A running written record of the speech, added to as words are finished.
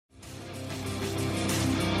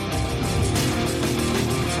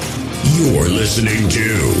You're listening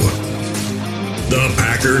to the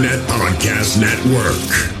Packernet Podcast Network.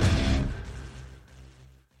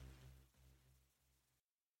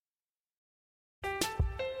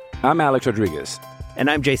 I'm Alex Rodriguez.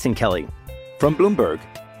 And I'm Jason Kelly. From Bloomberg,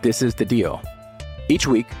 this is The Deal. Each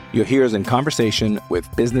week, you'll hear us in conversation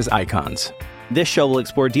with business icons. This show will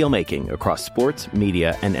explore deal-making across sports,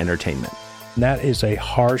 media, and entertainment. That is a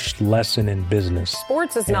harsh lesson in business.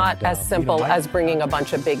 Sports is not as simple as bringing a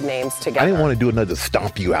bunch of big names together. I didn't want to do another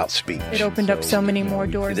stomp you out speech. It opened up so many more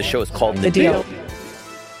doors. The show is called The Deal.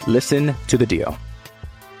 Listen to The Deal.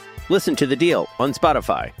 Listen to The Deal on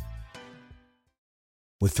Spotify.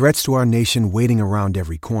 With threats to our nation waiting around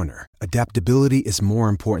every corner, adaptability is more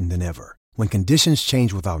important than ever. When conditions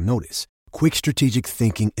change without notice, quick strategic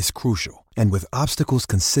thinking is crucial. And with obstacles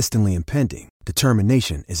consistently impending,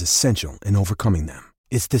 determination is essential in overcoming them.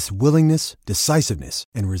 It's this willingness, decisiveness,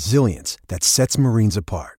 and resilience that sets Marines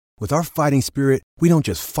apart. With our fighting spirit, we don't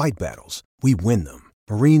just fight battles, we win them.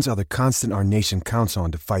 Marines are the constant our nation counts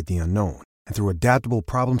on to fight the unknown. And through adaptable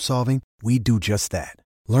problem solving, we do just that.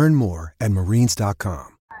 Learn more at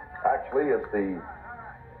marines.com. Actually, it's the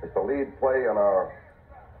lead play in our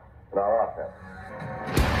offense.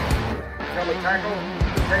 Tell the tackle,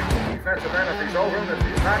 take the defensive end if he's over him. If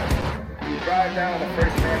he's not, you drive down the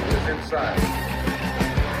first man to his inside.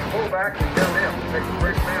 Pull back and get him. Take the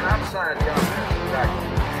first man outside the offensive tackle.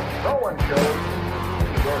 No one shows.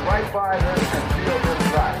 Go right by them and field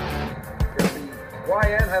inside. If the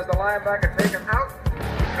YN has the linebacker taken out,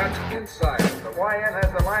 he cuts inside. If the YN has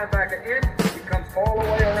the linebacker in, he comes all the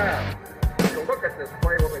way around. So look at this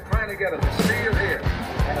play. What we're trying to get is a seal here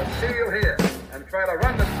and a seal here. And try to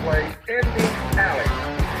run this play in the alley.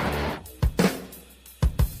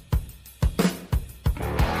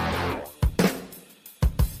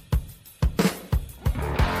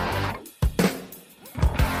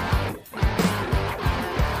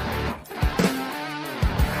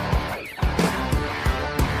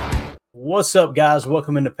 What's up, guys?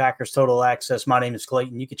 Welcome into Packers Total Access. My name is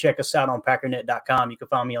Clayton. You can check us out on Packernet.com. You can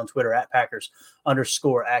find me on Twitter at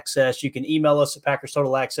Packers_access. You can email us at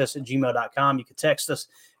PackersTotalAccess@gmail.com. You can text us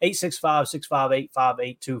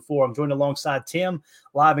 865-658-5824. I'm joined alongside Tim,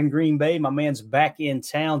 live in Green Bay. My man's back in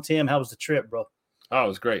town. Tim, how was the trip, bro? Oh, it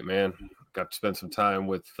was great, man. Got to spend some time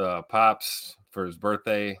with Pops for his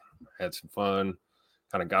birthday. Had some fun.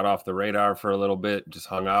 Kind of got off the radar for a little bit. Just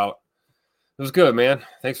hung out. It was good, man.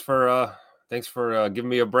 Thanks for giving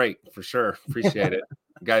me a break for sure. Appreciate it.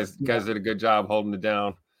 Guys did a good job holding it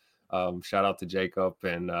down. Shout out to Jacob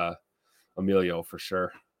and Emilio for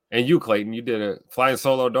sure. And you, Clayton, you did a flying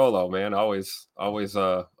solo dolo, man. Always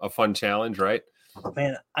a fun challenge, right?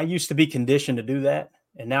 Man, I used to be conditioned to do that.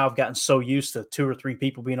 And now I've gotten so used to 2 or 3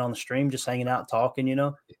 people being on the stream, just hanging out and talking, you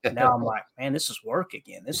know. Now I'm like, man, this is work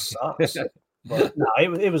again. This sucks. But no,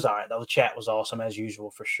 it was all right, though. The chat was awesome as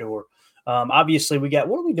usual for sure. Obviously, what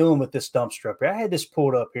are we doing with this dumpster up here? I had this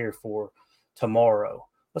pulled up here for tomorrow.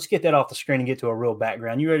 Let's get that off the screen and get to a real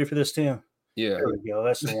background. You ready for this, Tim? Yeah. There we go.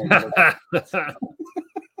 That's the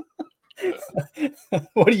one.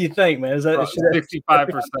 What do you think, man? Is that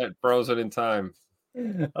 65% frozen in time?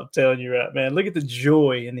 I'm telling you, right, man. Look at the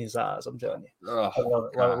joy in his eyes. I'm telling you. Oh, I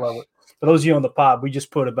love it. For those of you on the pod, we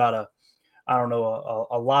just put about a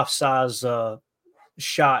life-size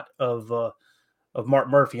shot of Mark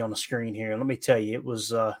Murphy on the screen here. And let me tell you, it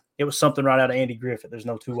was something right out of Andy Griffith. There's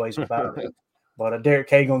no two ways about it. But Derek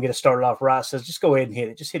K going to get it started off right. Says, just go ahead and hit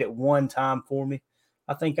it. Just hit it one time for me.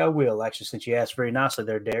 I think I will, actually, since you asked very nicely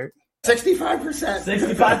there, Derek. 65%.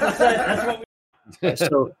 65%. That's what we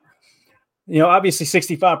So, obviously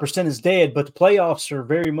 65% is dead, but the playoffs are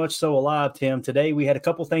very much so alive, Tim. Today we had a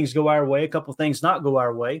couple things go our way, a couple things not go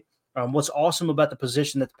our way. What's awesome about the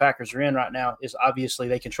position that the Packers are in right now is obviously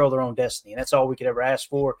they control their own destiny, and that's all we could ever ask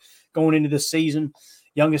for going into this season.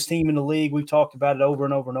 Youngest team in the league. We've talked about it over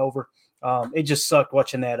and over and over. It just sucked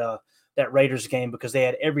watching that Raiders game because they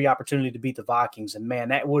had every opportunity to beat the Vikings, and, man,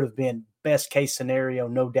 that would have been best-case scenario,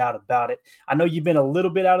 no doubt about it. I know you've been a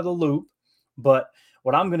little bit out of the loop, but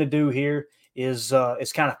what I'm going to do here is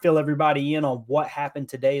kind of fill everybody in on what happened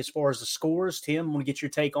today as far as the scores. Tim, I'm going to get your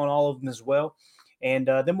take on all of them as well. And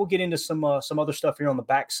then we'll get into some other stuff here on the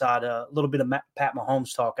backside, a little bit of Pat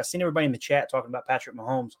Mahomes talk. I've seen everybody in the chat talking about Patrick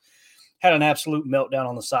Mahomes. Had an absolute meltdown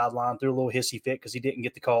on the sideline, threw a little hissy fit because he didn't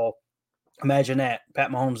get the call. Imagine that.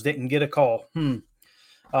 Pat Mahomes didn't get a call.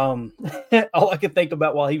 All I could think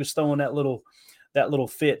about while he was throwing that little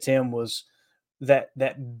fit, Tim, was that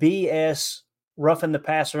BS roughing the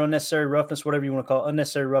passer, unnecessary roughness, whatever you want to call it,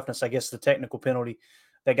 unnecessary roughness, I guess the technical penalty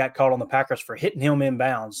that got called on the Packers for hitting him in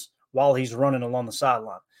bounds while he's running along the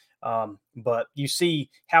sideline. But you see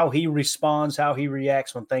how he responds, how he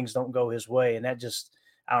reacts when things don't go his way. And that just,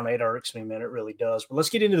 I don't know, it irks me, man. It really does. But let's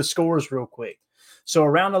get into the scores real quick. So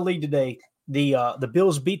around the league today, the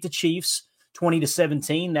Bills beat the Chiefs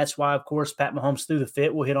 20-17. That's why, of course, Pat Mahomes threw the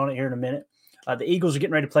fit. We'll hit on it here in a minute. The Eagles are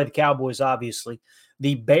getting ready to play the Cowboys, obviously.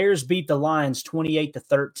 The Bears beat the Lions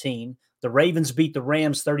 28-13. The Ravens beat the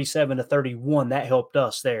Rams 37-31. That helped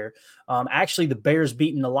us there. Actually, the Bears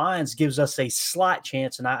beating the Lions gives us a slight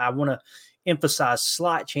chance, and I want to emphasize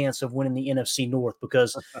slight chance of winning the NFC North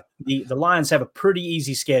because the Lions have a pretty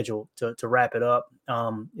easy schedule to wrap it up,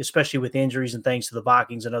 especially with injuries and things to the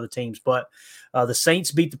Vikings and other teams. But the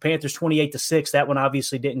Saints beat the Panthers 28-6. That one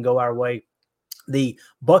obviously didn't go our way. The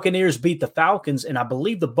Buccaneers beat the Falcons, and I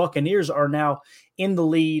believe the Buccaneers are now in the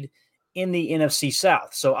lead in the NFC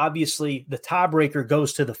South. So obviously the tiebreaker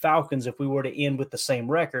goes to the Falcons if we were to end with the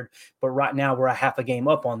same record, but right now we're a half a game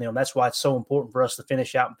up on them. That's why it's so important for us to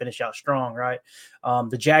finish out strong, right?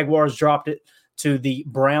 The Jaguars dropped it to the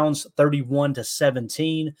Browns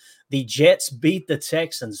 31-17. The Jets beat the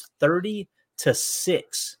Texans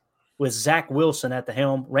 30-6 with Zach Wilson at the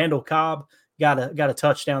helm. Randall Cobb got a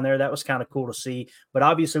touchdown there. That was kind of cool to see. But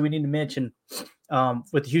obviously we need to mention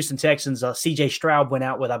with the Houston Texans, C.J. Stroud went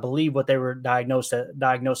out with, I believe, what they were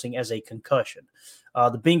diagnosing as a concussion.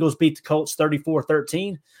 The Bengals beat the Colts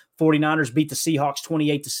 34-13. 49ers beat the Seahawks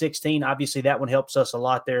 28-16. Obviously, that one helps us a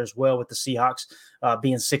lot there as well with the Seahawks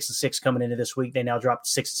being 6-6 coming into this week. They now dropped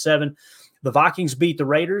to 6-7. The Vikings beat the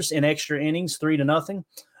Raiders in extra innings 3-0.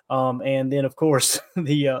 And then, of course,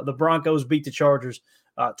 the Broncos beat the Chargers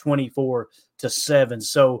 24-7.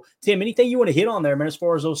 So, Tim, anything you want to hit on there, man, as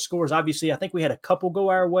far as those scores? Obviously, I think we had a couple go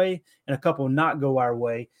our way and a couple not go our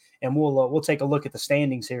way, and we'll take a look at the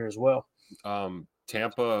standings here as well.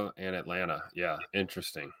 Tampa and Atlanta, yeah,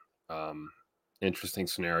 interesting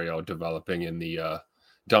scenario developing in the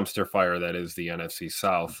dumpster fire that is the NFC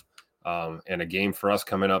South, and a game for us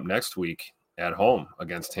coming up next week at home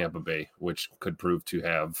against Tampa Bay, which could prove to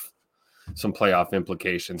have some playoff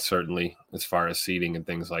implications, certainly as far as seeding and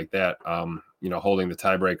things like that. Holding the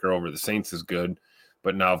tiebreaker over the Saints is good,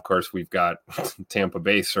 but now, of course, we've got Tampa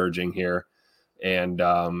Bay surging here and,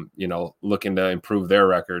 looking to improve their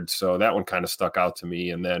record. So that one kind of stuck out to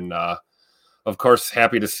me. And then, of course,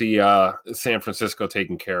 happy to see San Francisco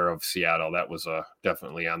taking care of Seattle. That was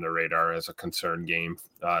definitely on the radar as a concern game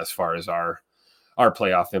as far as our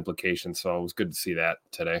playoff implications. So it was good to see that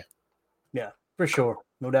today. Yeah, for sure.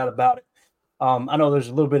 No doubt about it. I know there's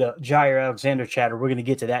a little bit of Jair Alexander chatter. We're going to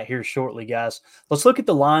get to that here shortly, guys. Let's look at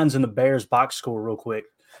the Lions and the Bears box score real quick.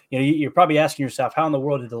 You're probably asking yourself, how in the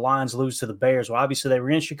world did the Lions lose to the Bears? Well, obviously they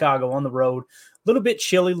were in Chicago on the road, a little bit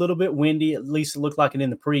chilly, a little bit windy. At least it looked like it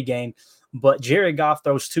in the pregame. But Jared Goff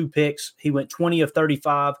throws 2 picks. He went 20 of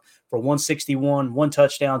 35 for 161, 1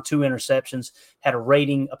 touchdown, 2 interceptions, had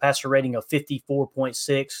a passer rating of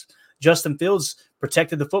 54.6. Justin Fields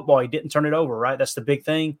protected the football. He didn't turn it over, right? That's the big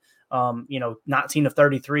thing. 19 of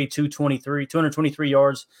 33, 223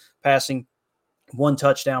 yards passing, 1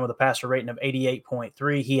 touchdown with a passer rating of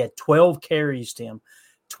 88.3. He had 12 carries, Tim.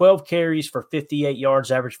 12 carries for 58 yards,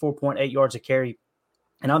 average 4.8 yards a carry.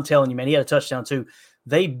 And I'm telling you, man, he had a touchdown too.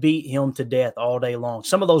 They beat him to death all day long.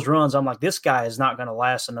 Some of those runs, I'm like, this guy is not going to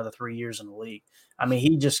last another 3 years in the league. I mean,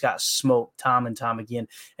 he just got smoked time and time again.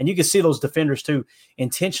 And you can see those defenders too,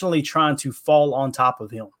 intentionally trying to fall on top of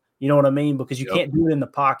him. You know what I mean? Because you can't do it in the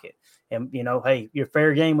pocket. And, hey, you're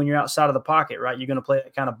fair game when you're outside of the pocket, right? You're going to play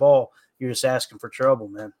that kind of ball. You're just asking for trouble,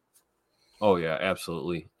 man. Oh, yeah,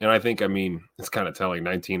 absolutely. And I think, it's kind of telling,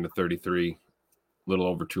 19 to 33, little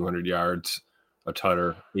over 200 yards, a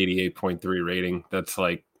tutter, 88.3 rating. That's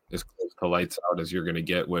like as close to lights out as you're going to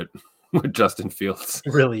get with Justin Fields.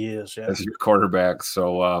 It really is, yeah. As your quarterback.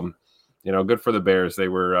 So, good for the Bears. They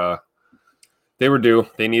were due.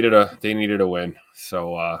 They needed a win.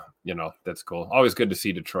 So, that's cool. Always good to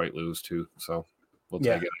see Detroit lose too. So we'll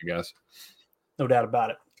take it, I guess. No doubt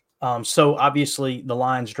about it. So obviously the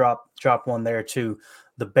Lions drop one there too.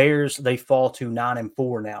 The Bears, they fall to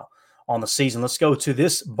 9-4 now on the season. Let's go to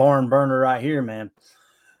this barn burner right here, man.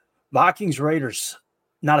 Vikings Raiders.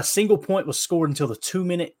 Not a single point was scored until the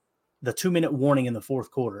 2-minute warning in the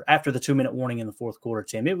fourth quarter. After the 2-minute warning in the fourth quarter,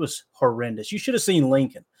 Tim, it was horrendous. You should have seen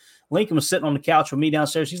Lincoln. Lincoln was sitting on the couch with me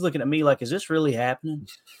downstairs. He's looking at me like, is this really happening?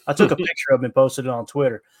 I took a picture of him and posted it on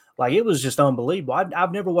Twitter. Like, it was just unbelievable.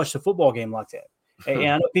 I've never watched a football game like that. And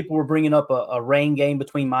I know people were bringing up a rain game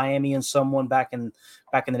between Miami and someone back in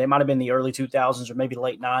the day. It might have been the early 2000s or maybe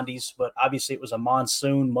late 90s, but obviously it was a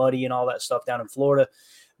monsoon, muddy, and all that stuff down in Florida.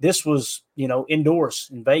 This was, indoors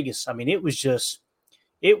in Vegas. I mean, it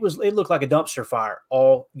looked like a dumpster fire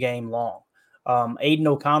all game long. Aiden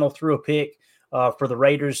O'Connell threw a pick for the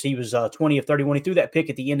Raiders. He was 20 of 31. He threw that pick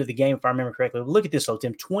at the end of the game, if I remember correctly. Look at this, though,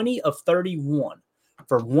 Tim. 20 of 31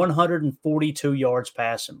 for 142 yards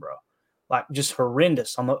passing, bro. Like, just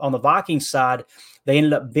horrendous. On the Vikings side, they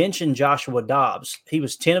ended up benching Joshua Dobbs. He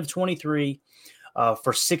was 10 of 23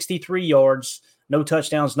 for 63 yards, no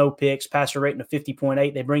touchdowns, no picks, passer rating of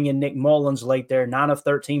 50.8. They bring in Nick Mullins late there, 9 of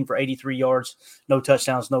 13 for 83 yards, no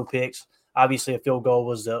touchdowns, no picks. Obviously, a field goal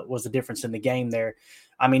was the difference in the game there.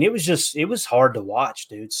 I mean, it was hard to watch,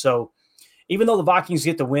 dude. So even though the Vikings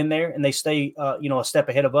get the win there and they stay, a step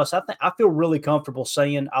ahead of us, I feel really comfortable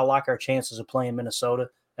saying I like our chances of playing Minnesota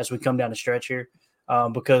as we come down the stretch here,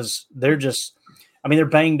 because they're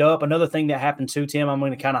banged up. Another thing that happened too, Tim, I'm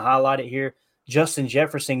going to kind of highlight it here. Justin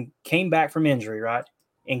Jefferson came back from injury, right,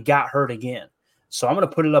 and got hurt again. So I'm going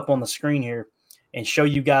to put it up on the screen here and show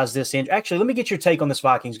you guys this injury. Actually, let me get your take on this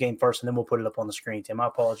Vikings game first, and then we'll put it up on the screen, Tim. I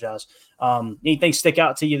apologize. Anything stick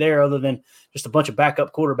out to you there other than just a bunch of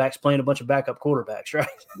backup quarterbacks playing a bunch of backup quarterbacks, right?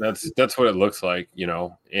 That's what it looks like,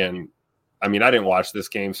 And, I mean, I didn't watch this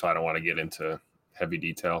game, so I don't want to get into heavy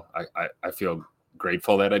detail. I feel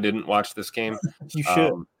grateful that I didn't watch this game. You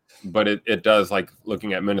should. But it does, like,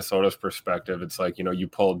 looking at Minnesota's perspective, it's like, you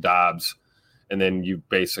pulled Dobbs and then you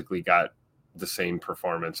basically got the same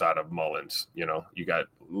performance out of Mullins. You got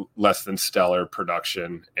less than stellar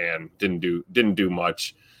production and didn't do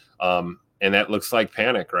much. And that looks like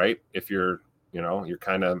panic, right? If you're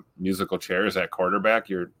kind of musical chairs at quarterback,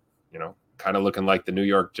 you're, kind of looking like the New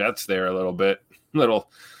York Jets there a little bit, little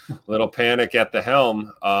panic at the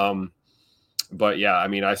helm. But yeah, I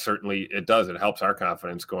mean, it helps our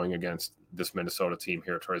confidence going against this Minnesota team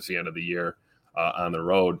here towards the end of the year on the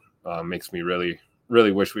road. Makes me really,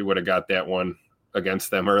 really wish we would have got that one against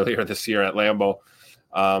them earlier this year at Lambeau.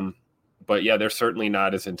 But yeah, they're certainly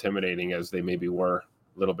not as intimidating as they maybe were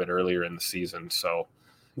a little bit earlier in the season. So,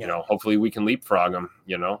 hopefully we can leapfrog them.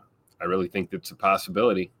 I really think it's a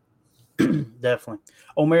possibility. Definitely.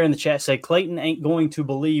 Omer in the chat say Clayton ain't going to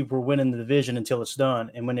believe we're winning the division until it's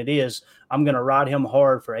done. And when it is, I'm going to ride him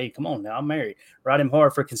hard for, hey, come on now, I'm married. Ride him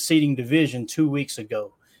hard for conceding division 2 weeks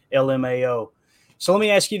ago. LMAO. So let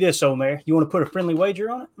me ask you this, Omer. You want to put a friendly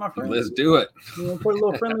wager on it, my friend? Let's do it. You want to put a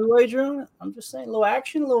little friendly wager on it? I'm just saying, a little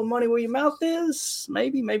action, a little money where your mouth is.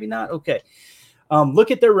 Maybe, maybe not. Okay.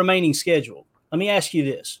 Look at their remaining schedule. Let me ask you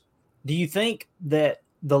this. Do you think that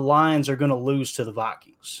the Lions are going to lose to the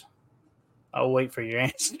Vikings? I'll wait for your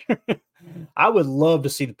answer. I would love to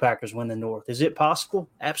see the Packers win the North. Is it possible?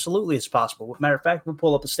 Absolutely, it's possible. Matter of fact, we'll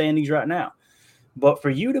pull up the standings right now. But for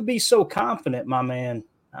you to be so confident, my man,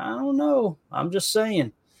 I don't know. I'm just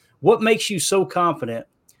saying. What makes you so confident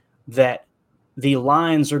that the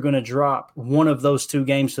Lions are going to drop one of those two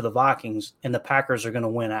games to the Vikings and the Packers are going to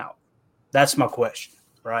win out? That's my question,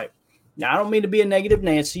 right? Now, I don't mean to be a negative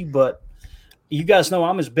Nancy, but you guys know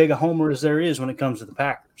I'm as big a homer as there is when it comes to the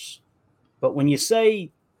Packers. But when you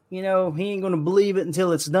say, he ain't going to believe it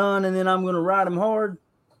until it's done and then I'm going to ride him hard,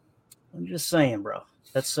 I'm just saying, bro.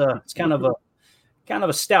 That's it's kind of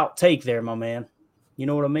a stout take there, my man. You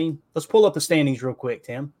know what I mean? Let's pull up the standings real quick,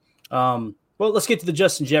 Tim. Well, let's get to the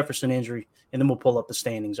Justin Jefferson injury, and then we'll pull up the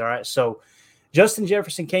standings, all right? So Justin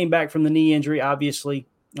Jefferson came back from the knee injury, obviously.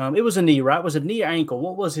 It was a knee, right? Was it knee or ankle?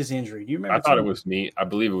 What was his injury? Do you remember? I thought it was knee. I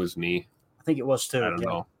believe it was knee. I think it was too. I don't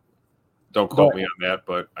know. Don't quote me on that,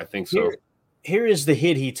 but I think so. Here is the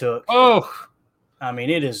hit he took. Oh, I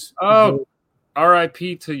mean, it is. Oh,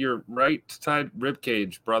 R.I.P. to your right side rib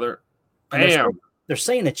cage, brother. Bam. They're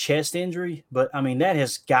saying a chest injury, but I mean that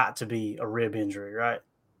has got to be a rib injury, right?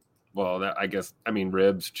 Well,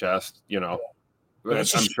 ribs, chest. I'm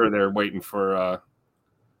sure they're waiting for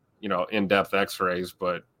in-depth X-rays,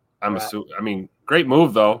 but I'm assuming. I mean, great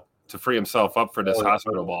move though to free himself up for this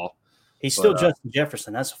hospital ball. He's still Justin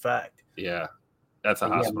Jefferson. That's a fact. Yeah. That's a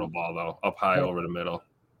hospital ball, though, up high over the middle.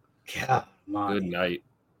 Yeah, good night.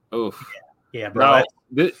 Oof. Yeah, bro.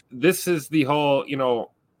 Now, this is the whole,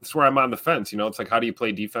 it's where I'm on the fence. It's like, how do you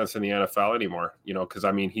play defense in the NFL anymore? Because,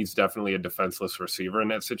 he's definitely a defenseless receiver in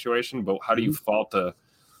that situation. But how do you fault a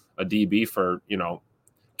DB for,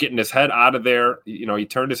 getting his head out of there? He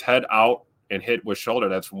turned his head out and hit with shoulder.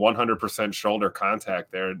 That's 100% shoulder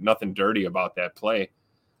contact there. Nothing dirty about that play.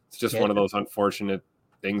 It's just one of those unfortunate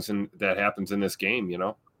things that happens in this game,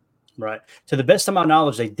 Right. To the best of my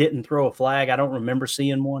knowledge, they didn't throw a flag. I don't remember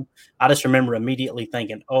seeing one. I just remember immediately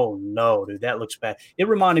thinking, oh, no, dude, that looks bad. It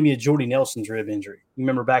reminded me of Jordy Nelson's rib injury. You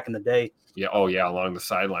remember back in the day? Yeah. Oh, yeah, along the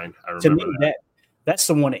sideline. I remember that's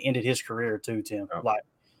the one that ended his career too, Tim. Oh. Like,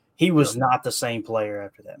 he was not the same player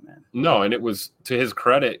after that, man. No, and it was, to his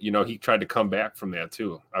credit, he tried to come back from that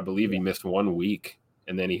too. I believe he missed 1 week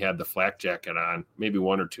and then he had the flak jacket on, maybe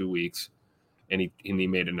 1 or 2 weeks, and he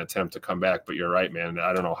made an attempt to come back. But you're right, man.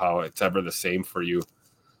 I don't know how it's ever the same for you.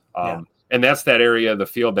 And that's that area of the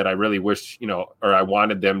field that I really wish, or I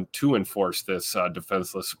wanted them to enforce this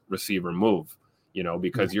defenseless receiver move,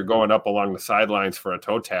 because you're going up along the sidelines for a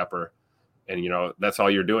toe tapper. And, that's all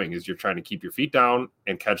you're doing is you're trying to keep your feet down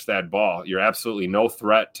and catch that ball. You're absolutely no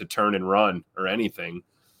threat to turn and run or anything.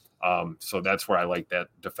 So that's where I like that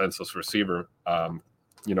defenseless receiver,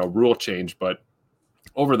 rule change. But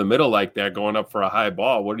over the middle like that, going up for a high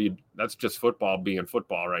ball, that's just football being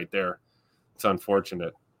football right there. It's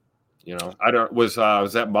unfortunate. Was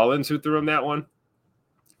that Mullins who threw him that one?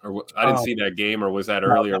 Or I didn't see that game, or was that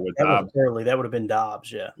earlier with Dobbs? Early. That would have been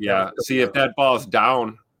Dobbs, yeah. Yeah. See, if that ball's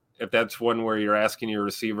down, if that's one where you're asking your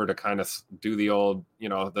receiver to kind of do the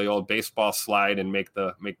old baseball slide and make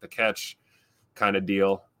the catch kind of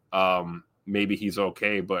deal, maybe he's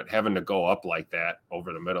okay. But having to go up like that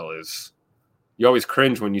over the middle you always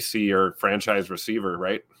cringe when you see your franchise receiver,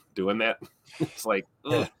 right, doing that. It's like,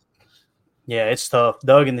 ugh. Yeah, it's tough.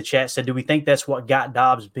 Doug in the chat said, do we think that's what got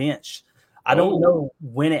Dobbs benched? I don't know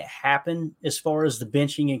when it happened as far as the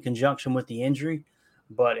benching in conjunction with the injury,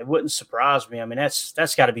 but it wouldn't surprise me. I mean,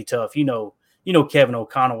 that's got to be tough. Kevin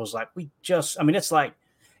O'Connell was like, it's like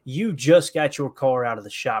you just got your car out of the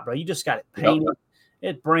shop, bro. You just got it painted. Yep.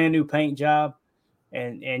 It's brand new paint job,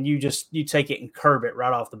 and you take it and curb it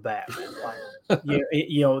right off the bat. Like,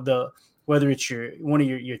 whether it's one of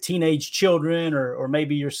your teenage children or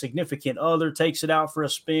maybe your significant other takes it out for a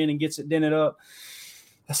spin and gets it dented up.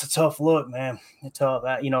 That's a tough look, man. It's tough.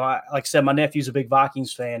 Like I said, my nephew's a big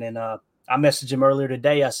Vikings fan, and I messaged him earlier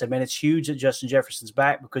today. I said, man, it's huge that Justin Jefferson's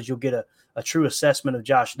back because you'll get a true assessment of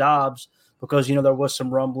Josh Dobbs because, there was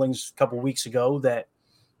some rumblings a couple of weeks ago that,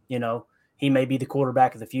 he may be the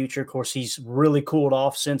quarterback of the future. Of course, he's really cooled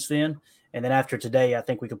off since then. And then after today, I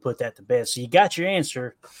think we can put that to bed. So you got your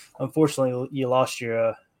answer. Unfortunately, you lost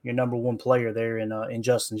your number one player there in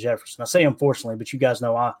Justin Jefferson. I say unfortunately, but you guys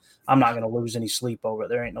know I'm not going to lose any sleep over it.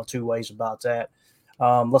 There ain't no two ways about that.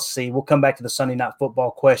 Let's see. We'll come back to the Sunday Night Football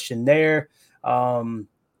question there. Right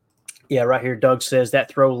here, Doug says that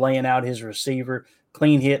throw laying out his receiver.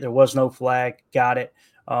 Clean hit. There was no flag. Got it.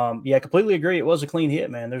 I completely agree. It was a clean hit,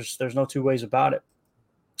 man. There's no two ways about it.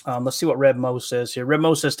 Let's see what Red Mo says here. Red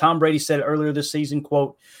Mo says Tom Brady said earlier this season,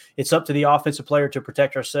 quote, "It's up to the offensive player to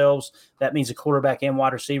protect ourselves. That means a quarterback and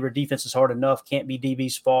wide receiver. Defense is hard enough. Can't be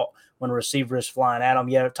DB's fault when a receiver is flying at him."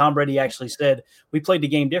 Yeah, Tom Brady actually said, we played the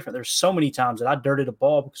game different. There's so many times that I dirted a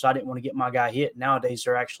ball because I didn't want to get my guy hit. Nowadays,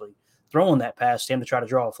 they're actually throwing that past him to try to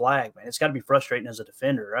draw a flag, man. It's got to be frustrating as a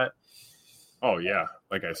defender, right? Oh, yeah.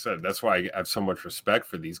 Like I said, that's why I have so much respect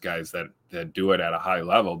for these guys that do it at a high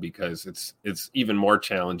level because it's even more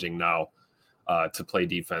challenging now to play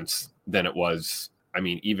defense than it was,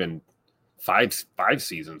 even five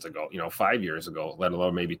seasons ago, 5 years ago, let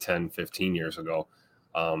alone maybe 10, 15 years ago.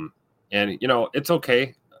 And it's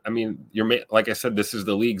okay. Like I said, this is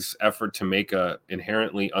the league's effort to make a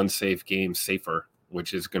inherently unsafe game safer,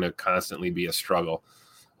 which is going to constantly be a struggle.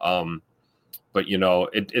 But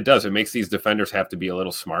it does. It makes these defenders have to be a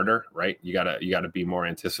little smarter, right? You gotta be more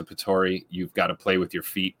anticipatory. You've got to play with your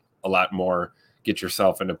feet a lot more. Get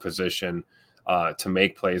yourself in a position to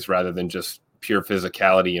make plays rather than just pure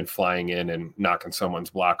physicality and flying in and knocking someone's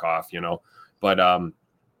block off. But I'm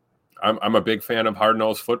a big fan of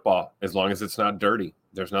hard-nosed football as long as it's not dirty.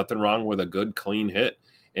 There's nothing wrong with a good, clean hit.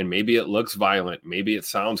 And maybe it looks violent. Maybe it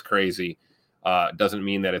sounds crazy. Doesn't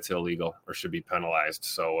mean that it's illegal or should be penalized.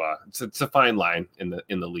 So it's a fine line in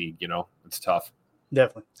the league. It's tough.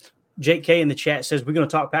 Definitely. Jake K in the chat says, we're going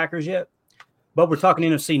to talk Packers yet? But we're talking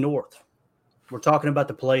NFC North. We're talking about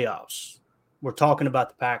the playoffs. We're talking about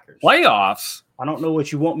the Packers. Playoffs? I don't know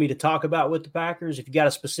what you want me to talk about with the Packers. If you got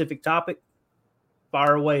a specific topic,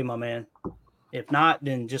 fire away, my man. If not,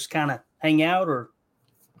 then just kind of hang out or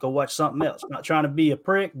go watch something else. I'm not trying to be a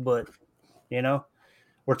prick, but,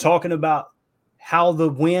 we're talking about how the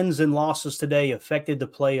wins and losses today affected the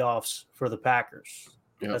playoffs for the Packers.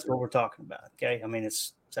 Yep. That's what we're talking about. Okay.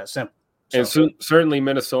 It's that simple. And certainly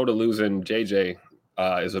Minnesota losing JJ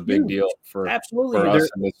is a big deal for us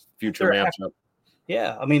in this future matchup.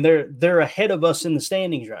 Yeah. They're ahead of us in the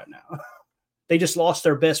standings right now. They just lost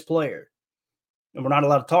their best player and we're not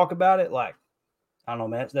allowed to talk about it. Like, I don't know,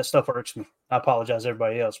 man, that stuff irks me. I apologize to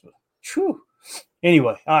everybody else, but whew.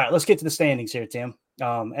 Anyway. All right, let's get to the standings here, Tim.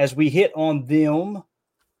 As we hit on them,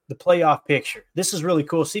 the playoff picture. This is really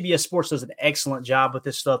cool. CBS Sports does an excellent job with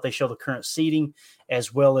this stuff. They show the current seeding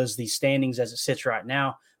as well as the standings as it sits right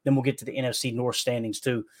now. Then we'll get to the NFC North standings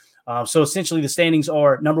too. So essentially the standings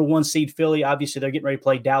are number 1 seed Philly. Obviously, they're getting ready to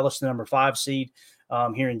play Dallas, the number 5 seed.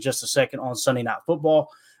 here in just a second on Sunday Night Football.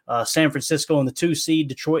 San Francisco in the 2 seed,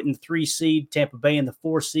 Detroit in the 3 seed, Tampa Bay in the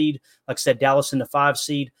 4 seed. Like I said, Dallas in the 5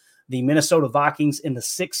 seed, the Minnesota Vikings in the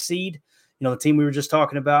 6 seed. The team we were just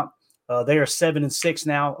talking about. They are 7-6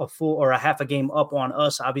 now, a half a game up on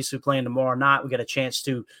us. Obviously, playing tomorrow night, we got a chance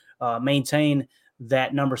to maintain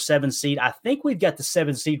that number 7 seed. I think we've got the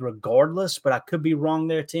 7 seed regardless, but I could be wrong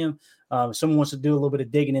there, Tim. If someone wants to do a little bit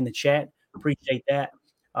of digging in the chat, appreciate that.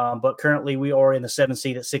 But currently, we are in the 7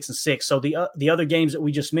 seed at 6-6. So the other games that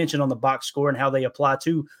we just mentioned on the box score and how they apply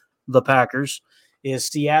to the Packers is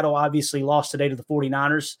Seattle obviously lost today to the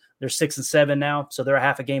 49ers. They're 6-7 now, so they're a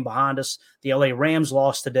half a game behind us. The LA Rams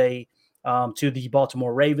lost today to the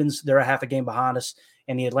Baltimore Ravens. They're a half a game behind us.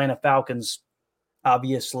 And the Atlanta Falcons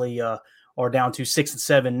obviously are down to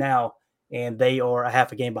 6-7 now, and they are a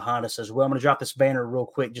half a game behind us as well. I'm going to drop this banner real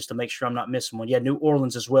quick just to make sure I'm not missing one. Yeah, New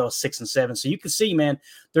Orleans as well, 6-7. So you can see, man,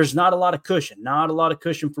 there's not a lot of cushion. Not a lot of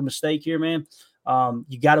cushion for mistake here, man.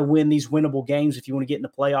 You got to win these winnable games if you want to get in the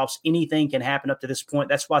playoffs. Anything can happen up to this point.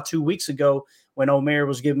 That's why 2 weeks ago when Omer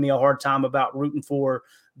was giving me a hard time about rooting for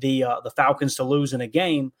the Falcons to lose in a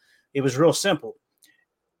game, it was real simple.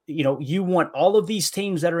 You want all of these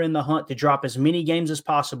teams that are in the hunt to drop as many games as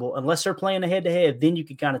possible. Unless they're playing a head-to-head, then you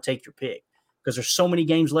can kind of take your pick because there's so many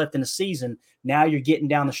games left in the season. Now you're getting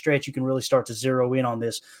down the stretch. You can really start to zero in on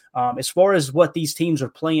this. As far as what these teams are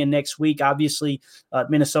playing next week, obviously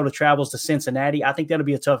Minnesota travels to Cincinnati. I think that'll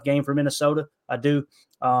be a tough game for Minnesota. I do.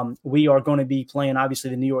 We are going to be playing, obviously,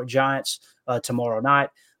 the New York Giants tomorrow night.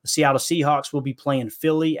 The Seattle Seahawks will be playing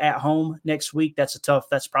Philly at home next week. That's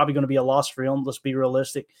probably going to be a loss for them. Let's be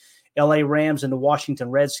realistic. LA Rams and the Washington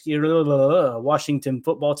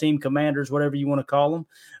football team, Commanders, whatever you want to call them.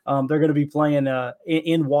 They're going to be playing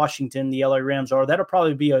in Washington. The LA Rams are. That'll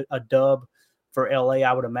probably be a dub for LA,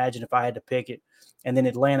 I would imagine, if I had to pick it. And then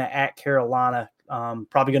Atlanta at Carolina,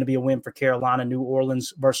 probably going to be a win for Carolina. New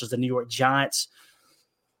Orleans versus the New York Giants.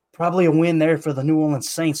 Probably a win there for the New Orleans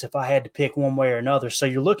Saints if I had to pick one way or another. So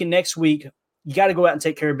you're looking next week. You got to go out and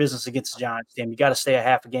take care of business against the Giants, Tim. You got to stay a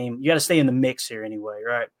half a game. You got to stay in the mix here anyway,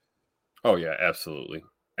 right? Oh, yeah, absolutely.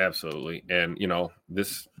 Absolutely. And,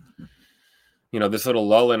 this little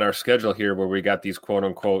lull in our schedule here where we got these quote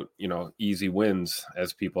unquote, easy wins,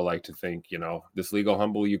 as people like to think, this league will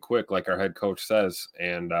humble you quick, like our head coach says.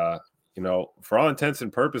 And, for all intents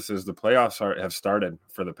and purposes, the playoffs have started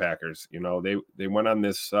for the Packers. They went on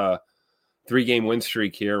this 3-game win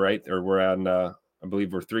streak here, right? Or we're on, I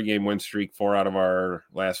believe we're 3-game win streak, 4 out of our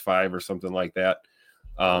last 5 or something like that.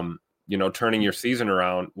 Turning your season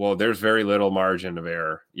around. Well, there's very little margin of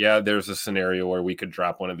error. Yeah, there's a scenario where we could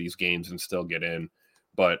drop one of these games and still get in,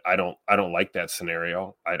 but I don't like that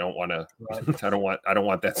scenario. I don't want to. I don't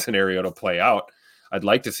want that scenario to play out. I'd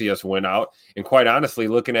like to see us win out. And quite honestly,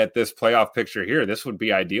 looking at this playoff picture here, this would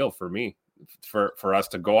be ideal for me, for us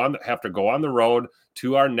to have to go on the road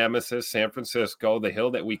to our nemesis, San Francisco, the hill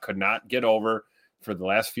that we could not get over for the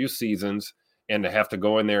last few seasons, and to have to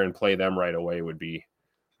go in there and play them right away would be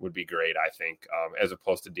great, I think, as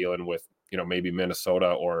opposed to dealing with, maybe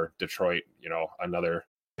Minnesota or Detroit, another.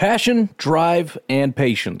 Passion, drive, and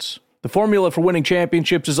patience. The formula for winning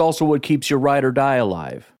championships is also what keeps your ride or die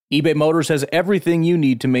alive. eBay Motors has everything you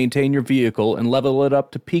need to maintain your vehicle and level it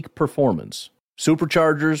up to peak performance.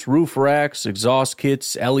 Superchargers, roof racks, exhaust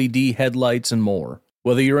kits, LED headlights, and more.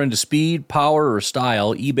 Whether you're into speed, power, or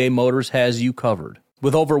style, eBay Motors has you covered.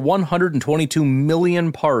 With over 122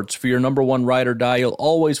 million parts for your number one ride or die, you'll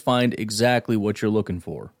always find exactly what you're looking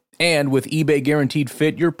for. And with eBay Guaranteed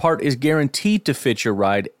Fit, your part is guaranteed to fit your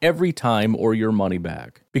ride every time or your money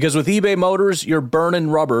back. Because with eBay Motors, you're burning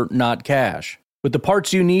rubber, not cash. With the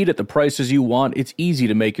parts you need at the prices you want, it's easy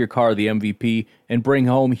to make your car the MVP and bring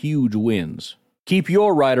home huge wins. Keep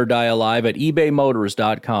your ride or die alive at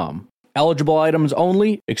ebaymotors.com. Eligible items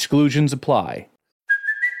only, exclusions apply.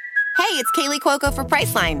 Hey, it's Kaylee Cuoco for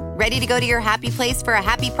Priceline. Ready to go to your happy place for a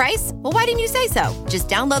happy price? Well, why didn't you say so? Just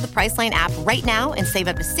download the Priceline app right now and save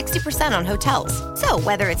up to 60% on hotels. So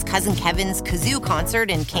whether it's Cousin Kevin's Kazoo Concert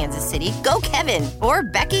in Kansas City, go Kevin, or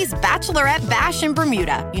Becky's Bachelorette Bash in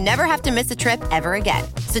Bermuda, you never have to miss a trip ever again.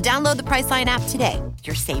 So download the Priceline app today.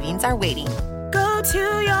 Your savings are waiting. Go to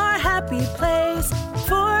your happy place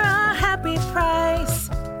for a happy price.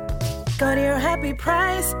 Go to your happy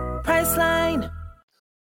price, Priceline.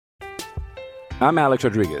 I'm Alex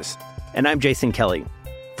Rodriguez. And I'm Jason Kelly.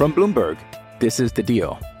 From Bloomberg, this is The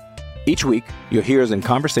Deal. Each week, you'll hear us in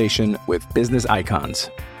conversation with business icons.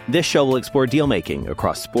 This show will explore deal-making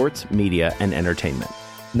across sports, media, and entertainment.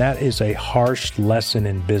 And that is a harsh lesson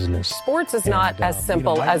in business. Sports is not as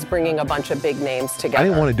simple as bringing a bunch of big names together. I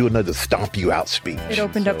didn't want to do another stomp you out speech. It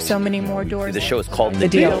opened up so many more doors. The show is called The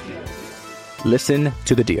Deal. Listen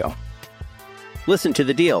to the deal. Listen to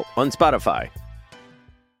The Deal on Spotify.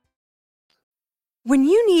 When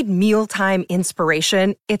you need mealtime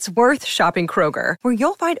inspiration, it's worth shopping Kroger, where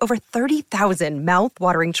you'll find over 30,000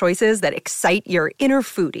 mouth-watering choices that excite your inner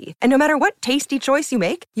foodie. And no matter what tasty choice you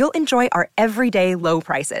make, you'll enjoy our everyday low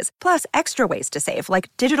prices, plus extra ways to save,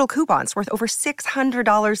 like digital coupons worth over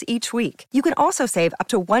 $600 each week. You can also save up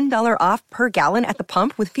to $1 off per gallon at the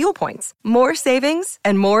pump with fuel points. More savings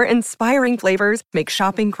and more inspiring flavors make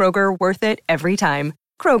shopping Kroger worth it every time.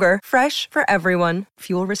 Kroger, fresh for everyone.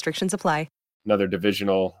 Fuel restrictions apply. Another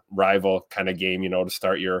divisional rival kind of game, to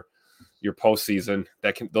start your postseason.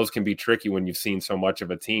 Those can be tricky when you've seen so much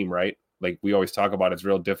of a team, right? Like we always talk about, it's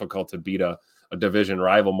real difficult to beat a division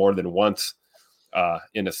rival more than once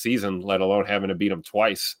in a season, let alone having to beat them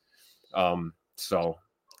twice. So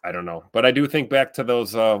I don't know, but I do think back to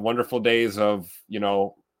those wonderful days of,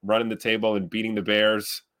 running the table and beating the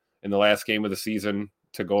Bears in the last game of the season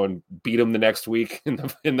to go and beat them the next week in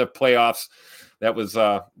the playoffs. That was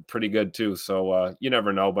pretty good too. So you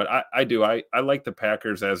never know, but I do. I like the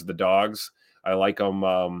Packers as the dogs. I like them,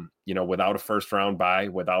 without a first round bye,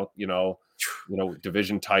 without,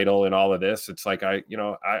 division title and all of this. It's like, I'm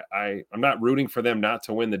not rooting for them not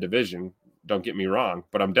to win the division. Don't get me wrong,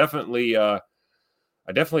 but I'm definitely, I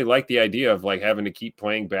definitely like the idea of like having to keep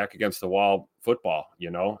playing back against the wall football,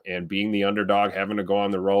 and being the underdog, having to go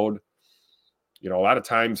on the road. A lot of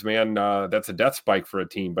times, man, that's a death spike for a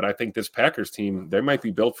team. But I think this Packers team, they might be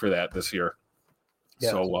built for that this year. Yeah.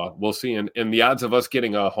 So we'll see. And the odds of us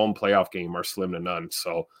getting a home playoff game are slim to none.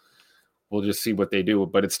 So we'll just see what they do.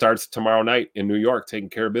 But it starts tomorrow night in New York, taking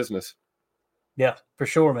care of business. Yeah, for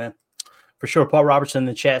sure, man. For sure. Paul Robertson in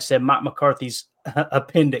the chat said Mike McCarthy's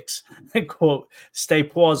appendix, quote, stay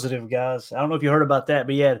positive, guys. I don't know if you heard about that,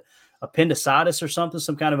 but he had appendicitis or something,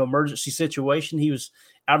 some kind of emergency situation. He was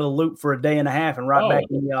out of the loop for a day and a half and back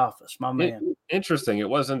in the office, my man. Interesting. It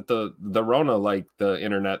wasn't the Rona like the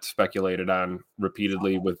internet speculated on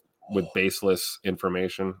repeatedly with baseless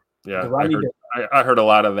information. Yeah, I heard a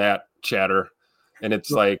lot of that chatter, and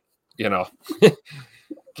it's like,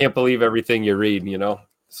 can't believe everything you read,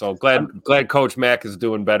 So glad Coach Mack is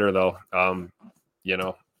doing better though.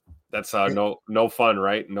 That's no fun,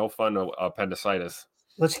 right? No fun appendicitis.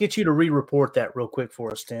 Let's get you to re-report that real quick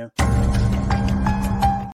for us, Tim.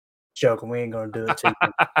 Joking, we ain't gonna do it to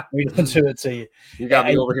you. We don't do it to you. You got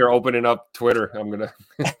me over here opening up Twitter. I'm gonna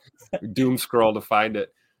doom scroll to find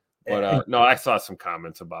it. But no, I saw some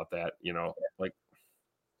comments about that. Like,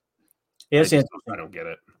 yes, I don't get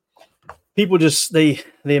it. People just they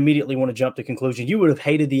immediately want to jump to conclusion. You would have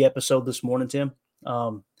hated the episode this morning, Tim,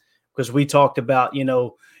 because we talked about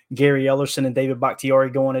Gary Ellerson and David Bakhtiari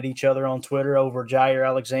going at each other on Twitter over Jair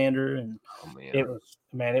Alexander, and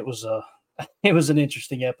it was an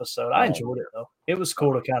interesting episode. I enjoyed it though. It was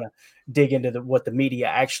cool to kind of dig into what the media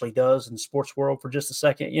actually does in the sports world for just a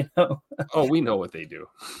second. Oh, we know what they do.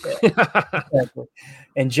 Yeah, exactly.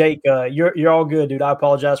 And Jake, you're all good, dude. I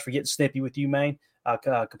apologize for getting snippy with you, man.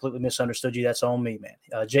 I completely misunderstood you. That's on me,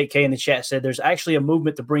 man. Jake K in the chat said there's actually a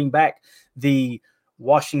movement to bring back the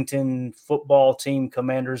Washington football team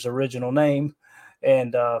commander's original name.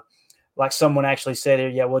 And like someone actually said here,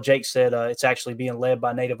 yeah, well, Jake said it's actually being led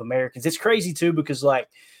by Native Americans. It's crazy too, because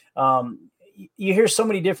you hear so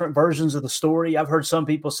many different versions of the story. I've heard some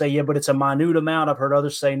people say, yeah, but it's a minute amount. I've heard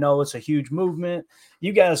others say, no, it's a huge movement.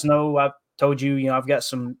 You guys know, I've told you, I've got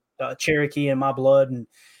some Cherokee in my blood. And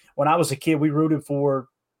when I was a kid, we rooted for,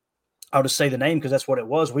 I'll just say the name because that's what it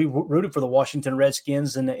was. We rooted for the Washington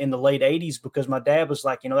Redskins in the late 80s because my dad was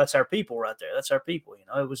like, that's our people right there. That's our people.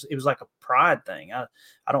 It was like a pride thing. I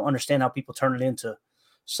don't understand how people turn it into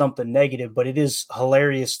something negative, but it is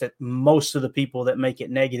hilarious that most of the people that make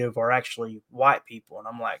it negative are actually white people. And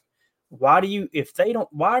I'm like, why do you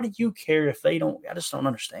care if they don't? I just don't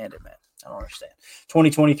understand it, man. I don't understand.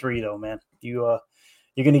 2023 though, man.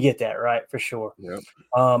 You're going to get that right for sure. Yep.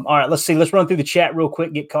 All right, let's see. Let's run through the chat real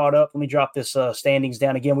quick, get caught up. Let me drop this standings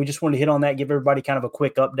down again. We just wanted to hit on that, give everybody kind of a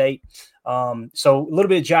quick update. So a little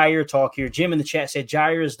bit of Jair talk here. Jim in the chat said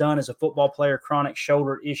Jair is done as a football player, chronic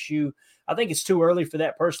shoulder issue. I think it's too early for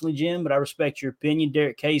that personally, Jim, but I respect your opinion.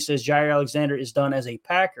 Derek K says Jair Alexander is done as a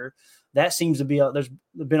Packer. That seems to be there's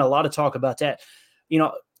been a lot of talk about that.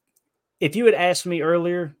 If you had asked me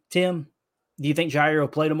earlier, Tim, do you think Jair will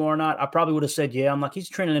play tomorrow or not? I probably would have said, yeah. I'm like, he's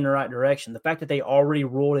trending in the right direction. The fact that they already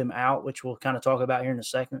ruled him out, which we'll kind of talk about here in a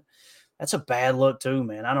second, that's a bad look too,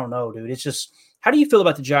 man. I don't know, dude. It's just, how do you feel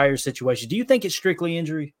about the Jair situation? Do you think it's strictly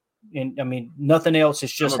injury? And I mean, nothing else.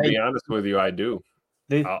 It's just. I'm gonna be honest with you, I do.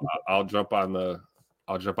 I'll jump on the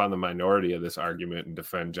minority of this argument and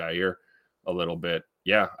defend Jair a little bit.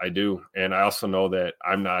 Yeah, I do, and I also know that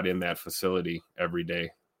I'm not in that facility every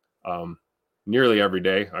day. Nearly every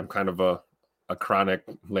day, I'm kind of a chronic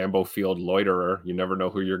Lambeau Field loiterer. You never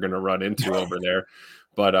know who you're going to run into over there,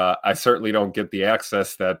 but I certainly don't get the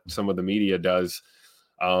access that some of the media does.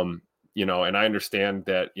 You know, and I understand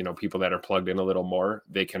that, you know, people that are plugged in a little more,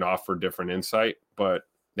 they can offer different insight, but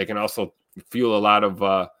they can also fuel a lot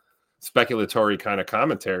of speculatory kind of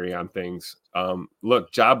commentary on things.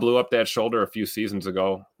 Look, Ja blew up that shoulder a few seasons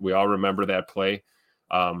ago. We all remember that play.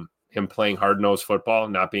 Him playing hard-nosed football,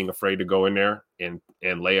 not being afraid to go in there and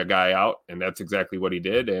lay a guy out, and that's exactly what he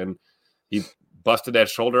did. And he busted that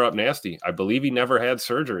shoulder up nasty. I believe he never had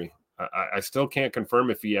surgery. I still can't confirm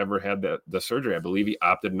if he ever had the surgery. I believe he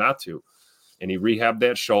opted not to. And he rehabbed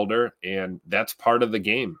that shoulder, and that's part of the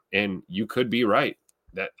game. And you could be right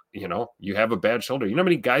that, you know, you have a bad shoulder. You know how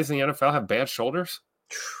many guys in the NFL have bad shoulders?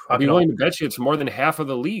 I'd be willing to bet you it's more than half of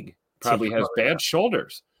the league probably has bad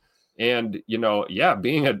shoulders. And, you know, yeah,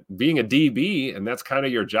 being a DB, and that's kind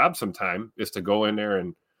of your job sometime, is to go in there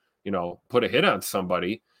and, you know, put a hit on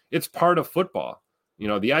somebody. It's part of football. You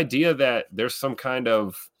know, the idea that there's some kind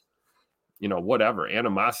of, you know, whatever,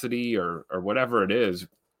 animosity or whatever it is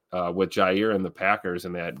with Jair and the Packers,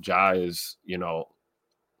 and that Ja is, you know,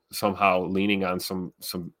 somehow leaning on some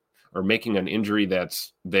or making an injury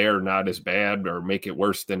that's there not as bad, or make it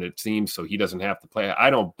worse than it seems so he doesn't have to play. I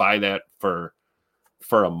don't buy that for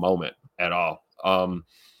a moment at all.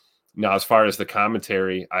 Now, as far as the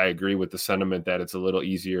commentary, I agree with the sentiment that it's a little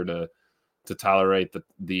easier to tolerate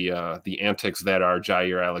the antics that are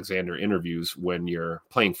Jair Alexander interviews when you're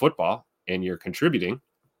playing football and you're contributing.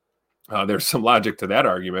 There's some logic to that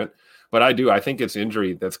argument, but I think it's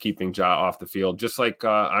injury that's keeping Ja off the field. Just like,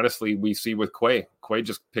 honestly, we see with Quay. Quay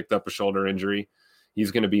just picked up a shoulder injury.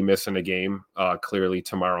 He's going to be missing a game clearly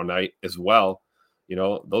tomorrow night as well. You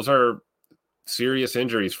know, those are serious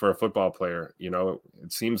injuries for a football player. You know,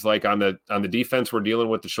 it seems like on the defense, we're dealing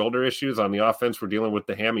with the shoulder issues. On the offense, we're dealing with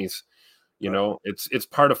the hammies. You know, it's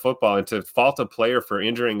part of football, and to fault a player for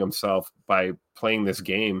injuring himself by playing this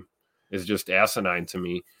game is just asinine to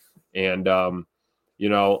me. And, you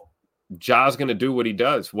know, Ja's going to do what he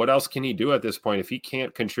does. What else can he do at this point? If he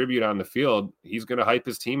can't contribute on the field, he's going to hype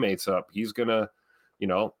his teammates up. He's going to, you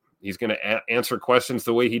know, answer questions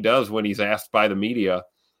the way he does when he's asked by the media.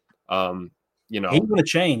 You know, he's going to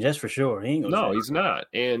change. That's for sure. No, he's not.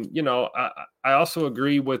 And, you know, I also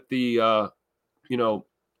agree with the, you know,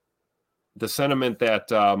 the sentiment that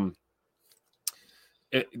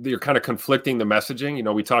you're kind of conflicting the messaging. You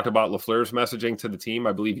know, we talked about LaFleur's messaging to the team.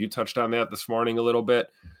 I believe you touched on that this morning a little bit.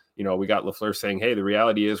 You know, we got LaFleur saying, hey, the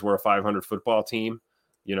reality is we're a 500 football team.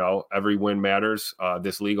 You know, every win matters.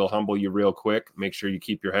 This league will humble you real quick. Make sure you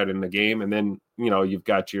keep your head in the game. And then, you know, you've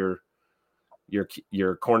got your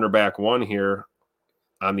cornerback one here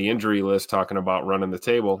on the injury list talking about running the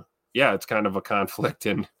table. Yeah, it's kind of a conflict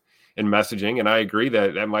in messaging. And I agree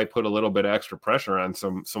that might put a little bit of extra pressure on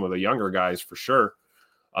some of the younger guys for sure.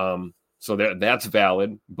 So that's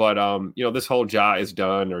valid. But, you know, this whole Ja is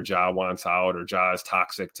done, or Ja wants out, or Ja is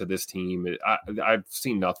toxic to this team. I've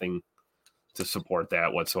seen nothing to support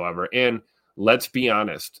that whatsoever. And let's be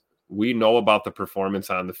honest, we know about the performance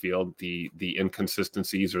on the field, the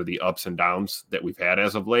inconsistencies or the ups and downs that we've had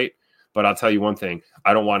as of late. But I'll tell you one thing,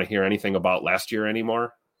 I don't want to hear anything about last year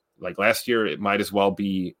anymore. Like last year, it might as well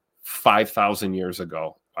be 5,000 years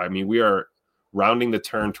ago. I mean, we are rounding the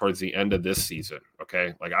turn towards the end of this season.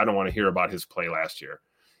 Okay. Like, I don't want to hear about his play last year.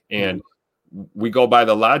 And we go by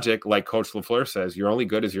the logic, like Coach LaFleur says, you're only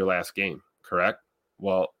good as your last game. Correct.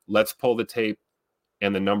 Well, let's pull the tape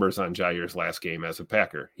and the numbers on Jair's last game as a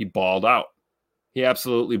Packer. He balled out. He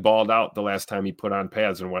absolutely balled out the last time he put on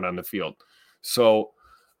pads and went on the field. So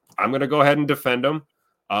I'm going to go ahead and defend him.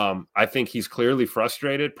 I think he's clearly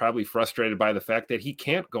frustrated, probably frustrated by the fact that he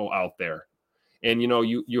can't go out there. And, you know,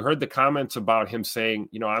 you heard the comments about him saying,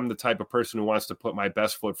 you know, I'm the type of person who wants to put my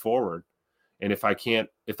best foot forward. And if I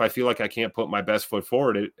feel like I can't put my best foot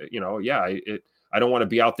forward, I don't want to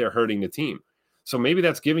be out there hurting the team. So maybe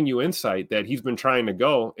that's giving you insight that he's been trying to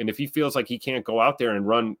go. And if he feels like he can't go out there and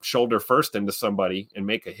run shoulder first into somebody and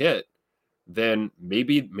make a hit, then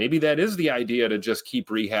maybe that is the idea, to just keep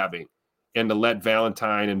rehabbing and to let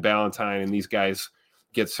Valentine and these guys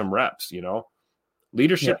get some reps. You know,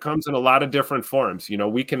 leadership comes in a lot of different forms. You know,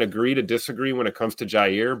 we can agree to disagree when it comes to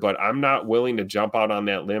Jair, but I'm not willing to jump out on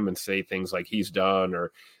that limb and say things like he's done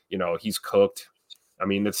or, you know, he's cooked. I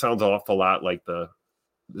mean, it sounds an awful lot like the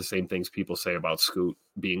same things people say about Scoot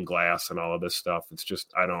being glass and all of this stuff. It's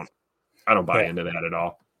just I don't buy into that at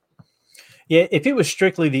all. Yeah, if it was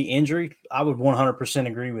strictly the injury, I would 100%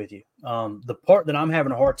 agree with you. The part that I'm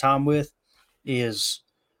having a hard time with is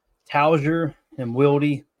Tausch and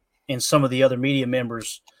Wilde and some of the other media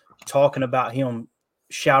members talking about him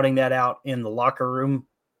shouting that out in the locker room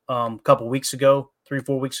a couple weeks ago,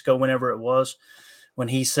 3-4 weeks ago, whenever it was, when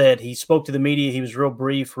he said he spoke to the media. He was real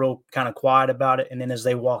brief, real kind of quiet about it. And then as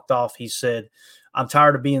they walked off, he said, "I'm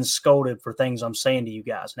tired of being scolded for things I'm saying to you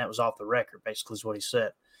guys." And that was off the record, basically is what he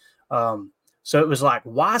said. So it was like,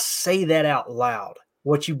 why say that out loud?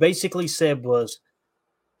 What you basically said was,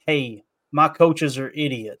 hey, my coaches are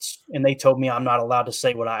idiots, and they told me I'm not allowed to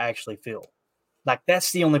say what I actually feel. Like,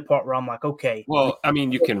 that's the only part where I'm like, okay. Well, I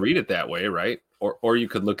mean, you can read it that way, right? Or you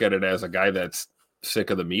could look at it as a guy that's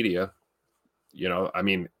sick of the media. You know, I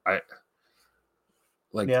mean,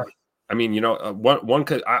 one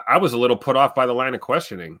could, I was a little put off by the line of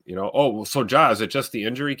questioning, you know, oh, so Ja, is it just the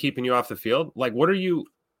injury keeping you off the field? Like, what are you,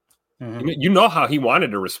 you know how he wanted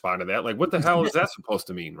to respond to that. Like, what the hell is that supposed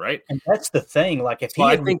to mean? Right. And that's the thing. Like, if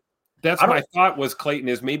I think that's my thought was, Clayton,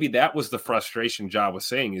 is maybe that was the frustration Ja was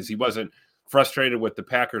saying, is he wasn't frustrated with the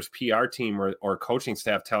Packers PR team or coaching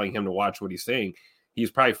staff telling him to watch what he's saying. He's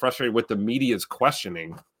probably frustrated with the media's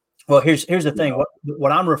questioning. Well, here's the thing.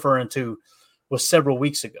 What I'm referring to was several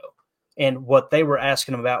weeks ago. And what they were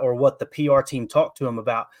asking him about, or what the PR team talked to him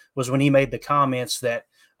about, was when he made the comments that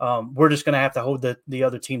we're just going to have to hold the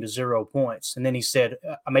other team to 0 points. And then he said,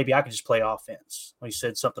 maybe I could just play offense. He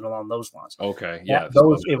said something along those lines. Okay, yeah.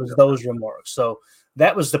 It was those remarks. So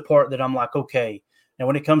that was the part that I'm like, okay. Now,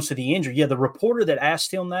 when it comes to the injury, the reporter that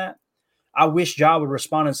asked him that, I wish Ja would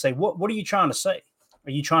respond and say, what are you trying to say?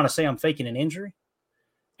 Are you trying to say I'm faking an injury?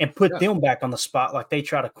 And put them back on the spot like they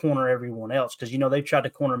try to corner everyone else. Because, you know, they've tried to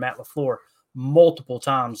corner Matt LaFleur multiple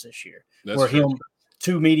times this year.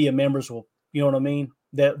 Two media members will, you know what I mean?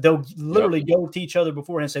 They'll literally go to each other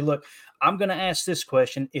beforehand and say, look, I'm going to ask this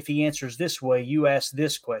question. If he answers this way, you ask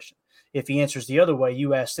this question. If he answers the other way,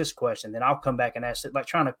 you ask this question. Then I'll come back and ask it, like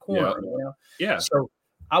trying to corner, you know? Yeah. So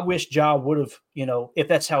I wish Ja would have, you know, if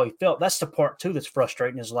that's how he felt. That's the part, too, that's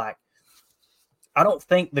frustrating, is like, I don't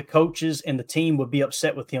think the coaches and the team would be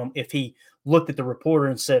upset with him if he looked at the reporter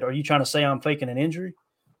and said, are you trying to say I'm faking an injury?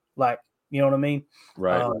 Like, you know what I mean?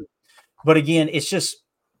 Right. But again, it's just,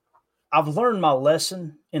 I've learned my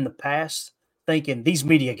lesson in the past thinking these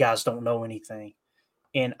media guys don't know anything.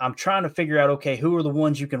 And I'm trying to figure out, okay, who are the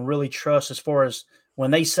ones you can really trust as far as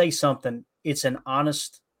when they say something, it's an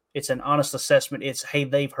honest assessment. It's, hey,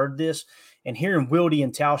 they've heard this. And hearing Wilde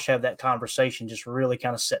and Tausch have that conversation just really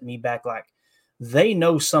kind of set me back, like, they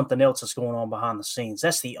know something else that's going on behind the scenes.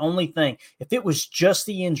 That's the only thing. If it was just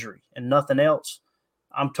the injury and nothing else,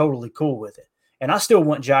 I'm totally cool with it. And I still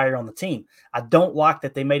want Jair on the team. I don't like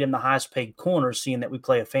that they made him the highest paid corner, seeing that we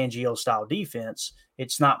play a Fangio-style defense.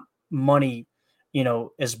 It's not money, you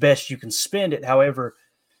know, as best you can spend it. However,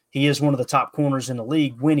 he is one of the top corners in the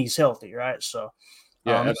league when he's healthy, right? So,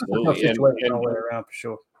 yeah, absolutely. And all the way around for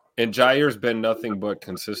sure. And Jair's been nothing but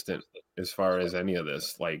consistent as far as any of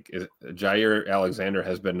this. Like, Jair Alexander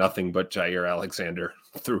has been nothing but Jair Alexander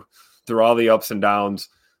through all the ups and downs,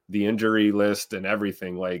 the injury list and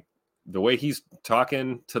everything. Like, the way he's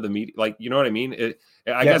talking to the media, like, you know what I mean?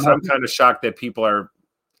 I guess I'm kind of shocked that people are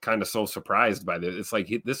kind of so surprised by this. It's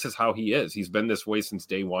like, this is how he is. He's been this way since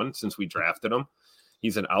day one, since we drafted him.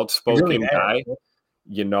 He's an outspoken guy.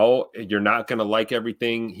 You know, you're not going to like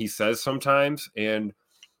everything he says sometimes. And,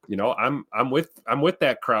 you know, I'm with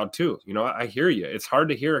that crowd too. You know, I hear you. It's hard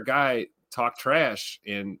to hear a guy talk trash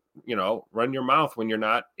and, you know, run your mouth when you're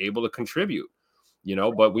not able to contribute, you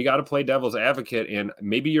know, but we got to play devil's advocate. And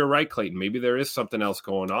maybe you're right, Clayton. Maybe there is something else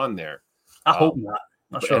going on there. I hope not.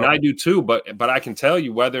 And I do too, but I can tell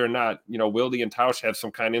you whether or not, you know, Wilde and Tausch have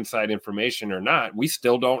some kind of inside information or not. We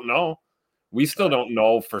still don't know. We still don't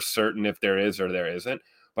know for certain if there is or there isn't.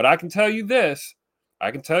 But I can tell you this.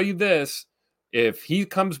 If he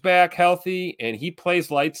comes back healthy and he plays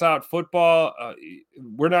lights out football,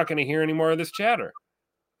 we're not going to hear any more of this chatter.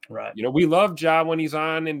 Right. You know, we love Ja when he's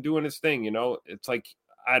on and doing his thing. You know, it's like,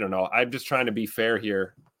 I don't know. I'm just trying to be fair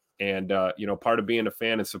here. And, you know, part of being a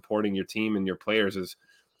fan and supporting your team and your players is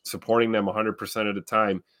supporting them 100% of the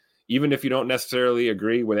time. Even if you don't necessarily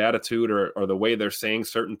agree with attitude or the way they're saying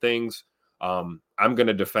certain things, I'm going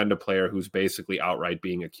to defend a player who's basically outright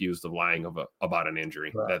being accused of lying about an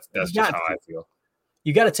injury. Right. That's just how I feel.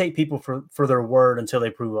 You got to take people for their word until they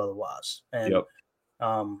prove otherwise. And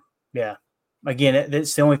yeah, again,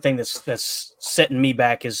 it's the only thing that's setting me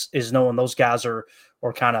back is knowing those guys are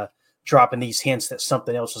kind of dropping these hints that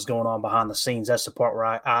something else is going on behind the scenes. That's the part where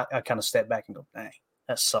I kind of step back and go, dang,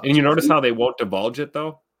 that sucks. And you notice how they won't divulge it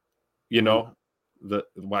though? You know,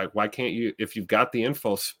 why can't you, if you've got the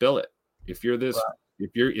info, spill it? If you're this,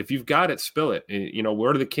 if you've got it, spill it. And, you know,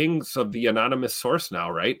 we're the kings of the anonymous source now,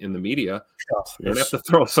 right? In the media, you don't have to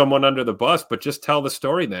throw someone under the bus, but just tell the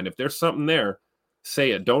story. Then if there's something there,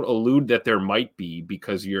 say it. Don't allude that there might be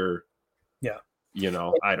because you're, you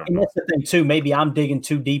know, I don't know. That's the thing too. Maybe I'm digging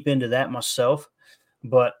too deep into that myself,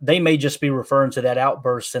 but they may just be referring to that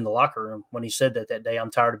outburst in the locker room when he said that day.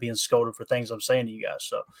 I'm tired of being scolded for things I'm saying to you guys.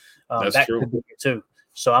 So that true. Could be it too.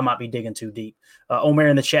 So I might be digging too deep. Omer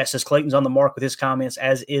in the chat says Clayton's on the mark with his comments,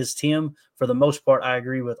 as is Tim. For the most part, I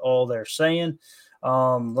agree with all they're saying.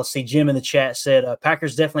 Let's see. Jim in the chat said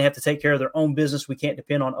Packers definitely have to take care of their own business. We can't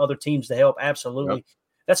depend on other teams to help. Absolutely. Yep.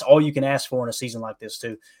 That's all you can ask for in a season like this,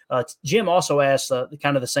 too. Jim also asked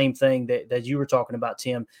kind of the same thing that you were talking about,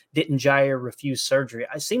 Tim. Didn't Jair refuse surgery?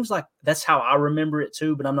 It seems like that's how I remember it,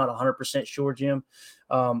 too, but I'm not 100% sure, Jim.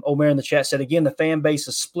 Omer in the chat said, again, the fan base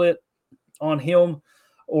is split on him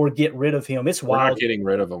or get rid of him. It's wild. We're not getting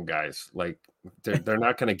rid of him, guys. Like, they're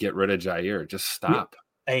not going to get rid of Jair. Just stop.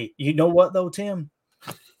 Hey, you know what, though, Tim?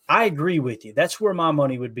 I agree with you. That's where my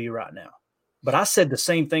money would be right now. But I said the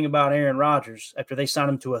same thing about Aaron Rodgers after they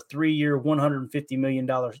signed him to a 3-year, $150 million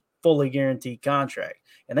fully guaranteed contract.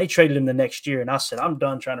 And they traded him the next year. And I said, I'm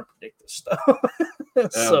done trying to predict this stuff.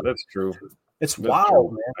 So, that's true. It's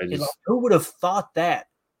wild, man. Who would have thought that?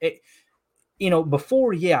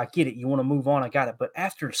 Before, I get it. You want to move on. I got it. But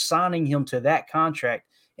after signing him to that contract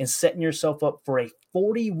and setting yourself up for a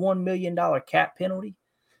 $41 million cap penalty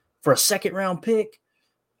for a second-round pick,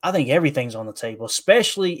 I think everything's on the table,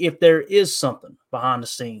 especially if there is something behind the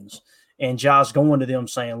scenes and Josh going to them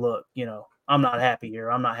saying, look, I'm not happy here.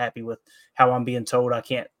 I'm not happy with how I'm being told I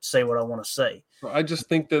can't say what I want to say. Well, I just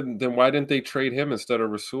think that then why didn't they trade him instead of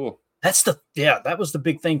Rasul? That was the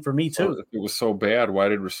big thing for me too. If it was so bad, why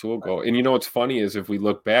did Rasul go? And what's funny is if we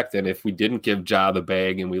look back, then if we didn't give Ja the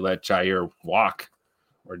bag and we let Jair walk,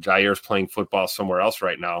 or Jair's playing football somewhere else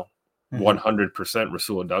right now, 100%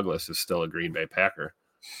 Rasul Douglas is still a Green Bay Packer.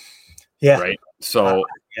 Yeah. Right. So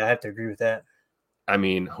I have to agree with that. I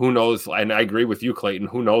mean, who knows? And I agree with you, Clayton.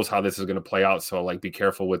 Who knows how this is going to play out? So be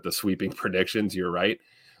careful with the sweeping predictions. You're right.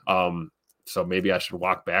 So maybe I should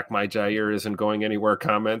walk back my Jair isn't going anywhere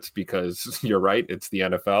comments because you're right. It's the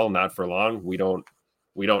NFL, not for long. We don't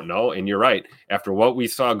know. And you're right. After what we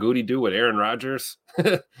saw Goody do with Aaron Rodgers,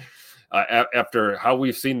 after how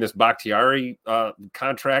we've seen this Bakhtiari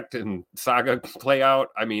contract and saga play out,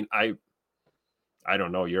 I mean, I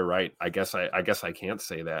don't know. You're right. I guess I can't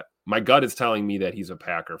say that. My gut is telling me that he's a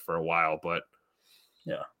Packer for a while, but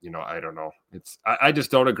I don't know. I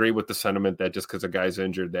just don't agree with the sentiment that just because a guy's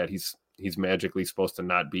injured that he's magically supposed to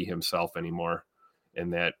not be himself anymore,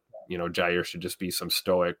 and that Jair should just be some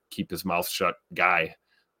stoic, keep his mouth shut guy.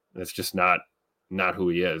 That's just not who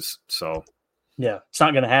he is. So it's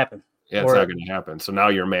not going to happen. Yeah, it's not going to happen. So now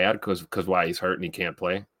you're mad because why he's hurt and he can't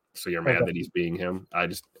play. So you're mad that he's being him. I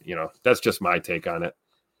just, that's just my take on it.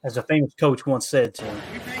 As a famous coach once said to him,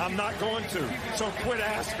 I'm not going to, so quit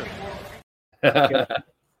asking.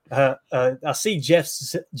 I see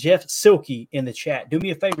Jeff Silky in the chat. Do me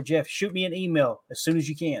a favor, Jeff. Shoot me an email as soon as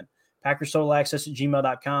you can.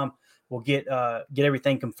 PackersTotalAccess@gmail.com. We'll get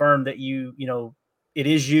everything confirmed that it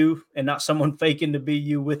is you and not someone faking to be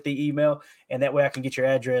you with the email. And that way I can get your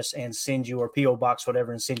address and send you, or P.O. Box,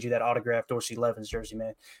 whatever, and send you that autographed Dorsey Levens jersey,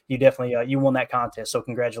 man. You definitely, you won that contest. So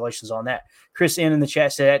congratulations on that. Chris N in the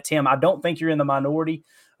chat said, Tim, I don't think you're in the minority.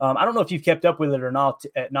 I don't know if you've kept up with it or not,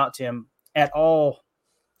 Tim, at all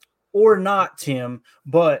or not, Tim,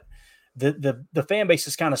 but the fan base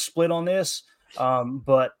is kind of split on this.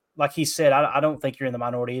 But like he said, I don't think you're in the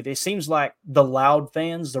minority. It seems like the loud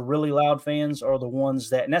fans, the really loud fans, are the ones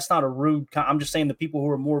that, and that's not a rude, I'm just saying the people who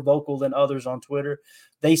are more vocal than others on Twitter,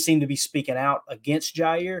 they seem to be speaking out against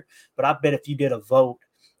Jair. But I bet if you did a vote,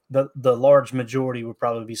 the large majority would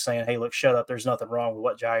probably be saying, hey, look, shut up. There's nothing wrong with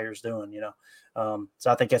what Jair's doing, So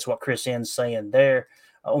I think that's what Chris N's saying there.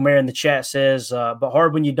 Omer in the chat says, but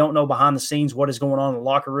hard when you don't know behind the scenes what is going on in the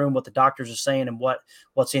locker room, what the doctors are saying, and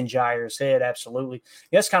what's in Jair's head. Absolutely.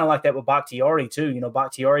 Yeah, it's kind of like that with Bakhtiari, too.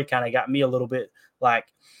 Bakhtiari kind of got me a little bit like,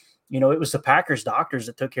 it was the Packers doctors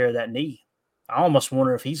that took care of that knee. I almost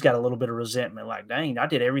wonder if he's got a little bit of resentment, like, dang, I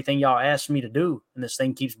did everything y'all asked me to do, and this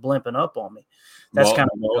thing keeps blimping up on me. That's kind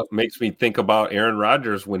of what makes me think about Aaron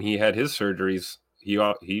Rodgers when he had his surgeries. He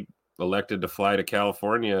elected to fly to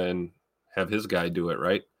California and have his guy do it,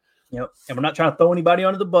 right? And we're not trying to throw anybody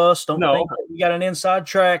under the bus. Don't No. think that we got an inside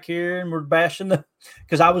track here and we're bashing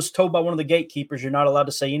because I was told by one of the gatekeepers you're not allowed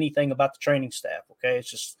to say anything about the training staff. Okay, it's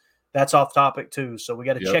just that's off topic too. So we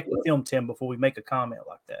got to check with him, Tim, before we make a comment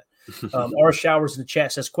like that. R. Showers in the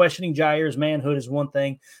chat says questioning Jair's manhood is one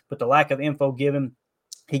thing, but the lack of info given.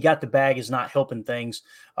 He got the bag is not helping things.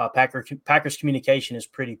 Packers communication is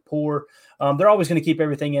pretty poor. They're always going to keep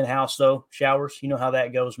everything in-house, though. Showers, you know how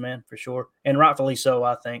that goes, man, for sure. And rightfully so,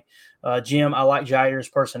 I think. Jim, I like Jair's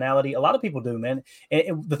personality. A lot of people do, man.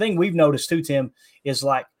 And the thing we've noticed, too, Tim, is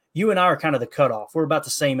like you and I are kind of the cutoff. We're about the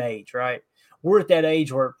same age, right? We're at that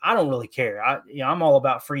age where I don't really care. I'm all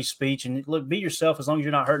about free speech. And, look, be yourself as long as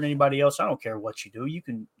you're not hurting anybody else. I don't care what you do. You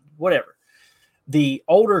can – whatever. The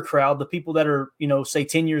older crowd, the people that are, say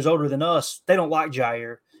 10 years older than us, they don't like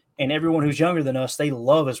Jair. And everyone who's younger than us, they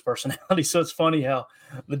love his personality. So it's funny how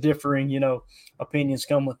the differing, opinions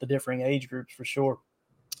come with the differing age groups for sure.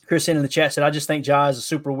 Chris in the chat said, I just think Jair is a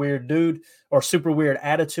super weird dude or super weird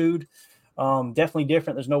attitude. Definitely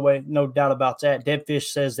different. There's no doubt about that.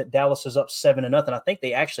 Deadfish says that Dallas is up 7-0. I think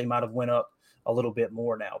they actually might have went up a little bit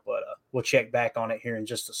more now, but we'll check back on it here in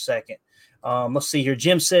just a second. Let's see here.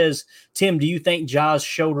 Jim says, Tim, do you think Ja's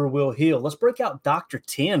shoulder will heal? Let's break out Dr.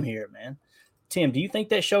 Tim here, man. Tim, do you think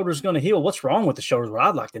that shoulder is going to heal? What's wrong with the shoulder? What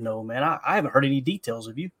I'd like to know, man. I haven't heard any details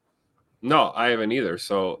of you. No, I haven't either.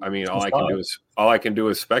 So, I mean, all I can do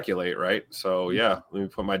is speculate, right? So, yeah, let me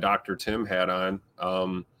put my Dr. Tim hat on.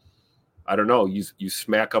 I don't know. You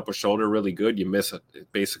smack up a shoulder really good. You miss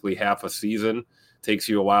basically half a season. Takes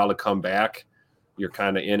you a while to come back. You're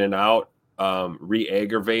kind of in and out.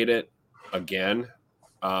 Re-aggravate it again.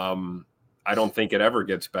 I don't think it ever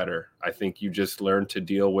gets better. I think you just learn to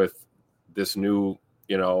deal with this new,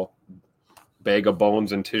 bag of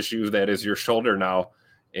bones and tissues that is your shoulder now.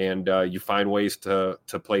 And you find ways to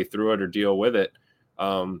play through it or deal with it.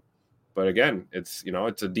 But again, it's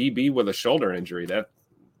a DB with a shoulder injury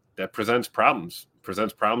that presents problems.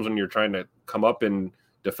 Presents problems when you're trying to come up and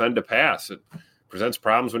defend a pass. It presents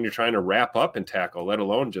problems when you're trying to wrap up and tackle, let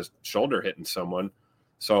alone just shoulder hitting someone.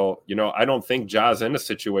 So, I don't think Ja's in a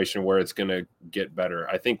situation where it's going to get better.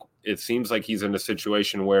 I think it seems like he's in a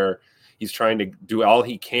situation where he's trying to do all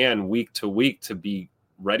he can week to week to be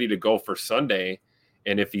ready to go for Sunday.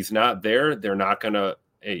 And if he's not there, they're not going to,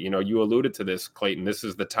 you alluded to this, Clayton. This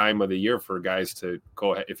is the time of the year for guys to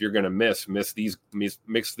go ahead. If you're going to mix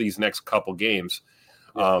these next couple games.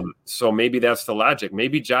 Yeah. So maybe that's the logic.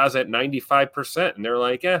 Maybe Ja's at 95% and they're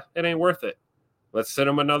like, it ain't worth it. Let's sit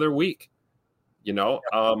him another week.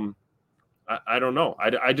 I don't know.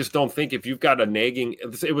 I just don't think if you've got a nagging,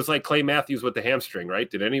 it was like Clay Matthews with the hamstring, right?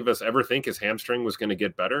 Did any of us ever think his hamstring was going to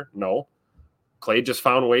get better? No. Clay just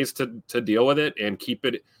found ways to deal with it and keep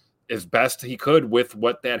it as best he could with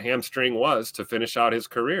what that hamstring was to finish out his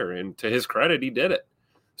career. And to his credit, he did it.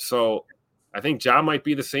 So I think Ja might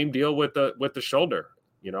be the same deal with the shoulder.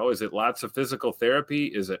 Is it lots of physical therapy?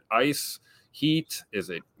 Is it ice, heat? Is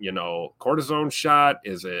it, cortisone shot?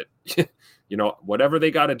 Is it, whatever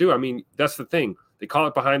they got to do? I mean, that's the thing. They call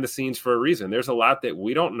it behind the scenes for a reason. There's a lot that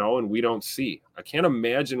we don't know and we don't see. I can't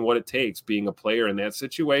imagine what it takes being a player in that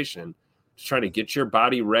situation, just trying to get your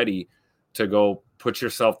body ready to go put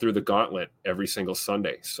yourself through the gauntlet every single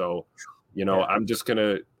Sunday. So, I'm just going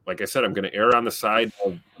to, like I said, I'm going to err on the side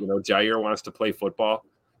of, Jair wants to play football.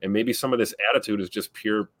 And maybe some of this attitude is just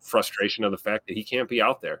pure frustration of the fact that he can't be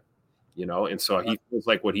out there, and so he feels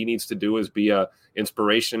like what he needs to do is be a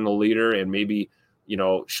inspirational leader and maybe,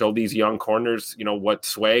 show these young corners, what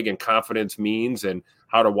swag and confidence means and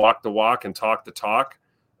how to walk the walk and talk the talk.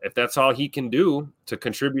 If that's all he can do to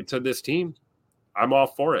contribute to this team, I'm all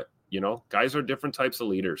for it. Guys are different types of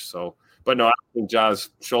leaders. So, but no, I don't think Ja's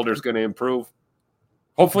shoulder is going to improve.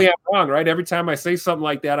 Hopefully I'm wrong, right? Every time I say something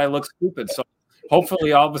like that, I look stupid. So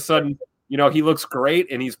hopefully all of a sudden, he looks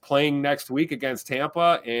great and he's playing next week against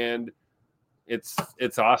Tampa and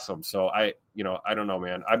it's awesome. So I don't know,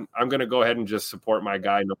 man. I'm going to go ahead and just support my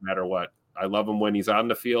guy no matter what. I love him when he's on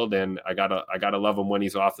the field and I gotta love him when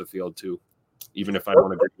he's off the field too, even if I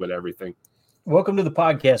don't agree with everything. Welcome to the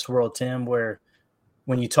podcast world, Tim, where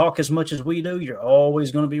when you talk as much as we do, you're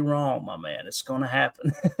always going to be wrong, my man. It's going to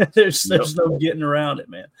happen. There's no getting around it,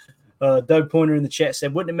 man. Doug Pointer in the chat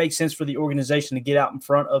said, wouldn't it make sense for the organization to get out in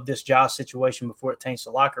front of this Ja situation before it taints the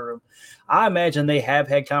locker room? I imagine they have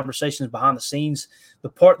had conversations behind the scenes. The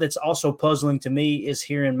part that's also puzzling to me is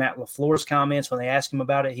hearing Matt LaFleur's comments when they ask him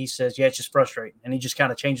about it. He says, it's just frustrating. And he just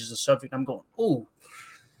kind of changes the subject. I'm going, ooh,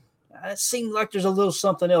 it seems like there's a little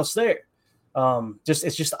something else there.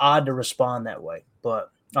 It's just odd to respond that way.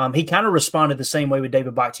 But he kind of responded the same way with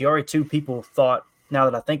David Bakhtiari too. People thought, now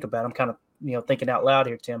that I think about it, I'm kind of thinking out loud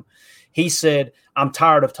here, Tim. He said, I'm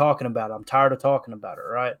tired of talking about it. I'm tired of talking about it,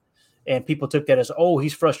 right? And people took that as, oh,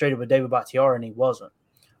 he's frustrated with David Bakhtiari, and he wasn't.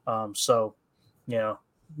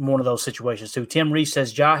 One of those situations too. Tim Reese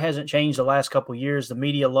says, Ja hasn't changed the last couple of years. The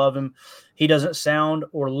media love him. He doesn't sound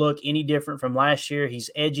or look any different from last year. He's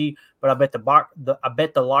edgy, but I bet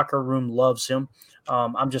the locker room loves him.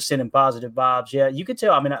 I'm just sending positive vibes. Yeah, you could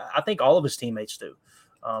tell. I mean, I think all of his teammates do.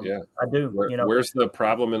 I do. Where's the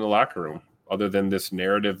problem in the locker room other than this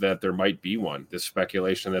narrative that there might be one, this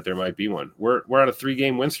speculation that there might be one? We're on a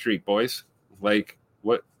 3-game win streak, boys. Like,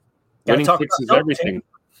 what? Winning fixes everything.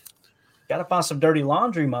 Got to find some dirty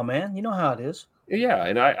laundry, my man. You know how it is. Yeah,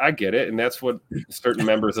 and I get it, and that's what certain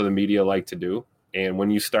members of the media like to do. And when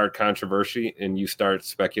you start controversy and you start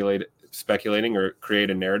speculating or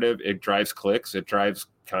create a narrative, it drives clicks, it drives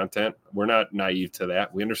content. We're not naive to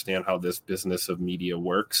that. We understand how this business of media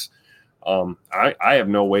works. I have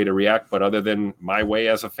no way to react, but other than my way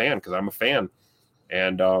as a fan, because I'm a fan,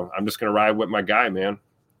 and I'm just going to ride with my guy, man.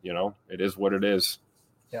 It is what it is.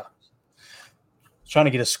 Yeah. Trying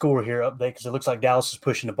to get a score here update because it looks like Dallas is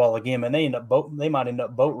pushing the ball again, and they might end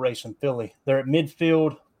up boat racing Philly. They're at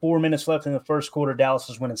midfield, 4 minutes left in the first quarter. Dallas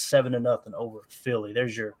is winning 7-0 over Philly.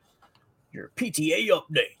 There's your PTA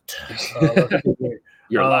update.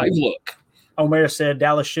 Your live look. Omer said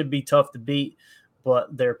Dallas should be tough to beat,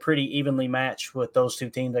 but they're pretty evenly matched with those two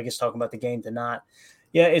teams. I guess talking about the game tonight.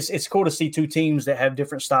 Yeah, it's cool to see two teams that have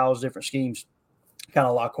different styles, different schemes, kind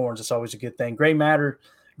of lock horns. It's always a good thing. Gray Matter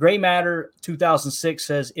 2006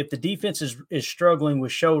 says, if the defense is struggling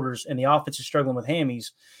with shoulders and the offense is struggling with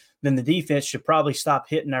hammies, then the defense should probably stop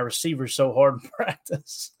hitting our receivers so hard in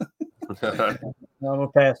practice. I'm going to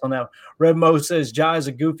pass on that one. Red Mo says, Ja is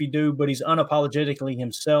a goofy dude, but he's unapologetically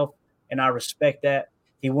himself, and I respect that.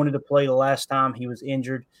 He wanted to play the last time he was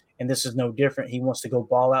injured, and this is no different. He wants to go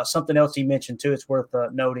ball out. Something else he mentioned, too, it's worth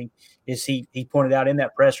noting, is he pointed out in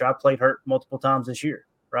that presser, I played hurt multiple times this year,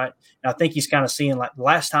 right? And I think he's kind of seeing, like,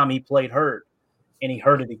 last time he played hurt, and he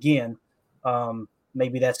hurt it again,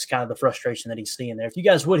 maybe that's kind of the frustration that he's seeing there. If you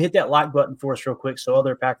guys would hit that like button for us real quick so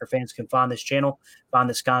other Packer fans can find this channel, find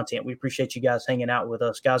this content. We appreciate you guys hanging out with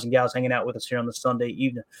us, guys and gals hanging out with us here on the Sunday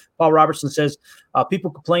evening. Paul Robertson says, people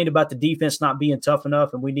complained about the defense not being tough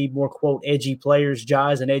enough and we need more, quote, edgy players. Ja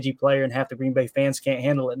is an edgy player and half the Green Bay fans can't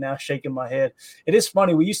handle it now, shaking my head. It is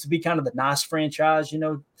funny. We used to be kind of the nice franchise,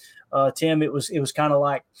 Tim. It was kind of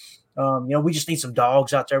like, we just need some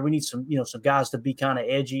dogs out there. We need some guys to be kind of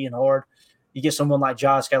edgy and hard. You get someone like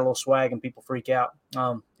Josh got a little swag and people freak out.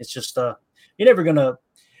 It's just you're never gonna.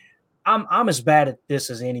 I'm as bad at this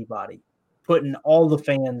as anybody, putting all the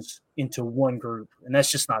fans into one group, and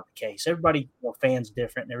that's just not the case. Everybody, fans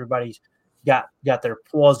different, and everybody's got their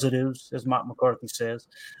positives, as Mike McCarthy says,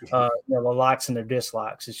 the likes and their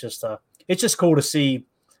dislikes. It's just cool to see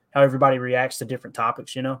how everybody reacts to different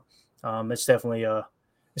topics.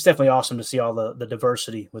 It's definitely awesome to see all the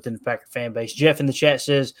diversity within the Packer fan base. Jeff in the chat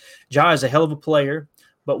says, Ja is a hell of a player,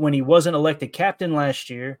 but when he wasn't elected captain last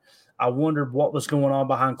year, I wondered what was going on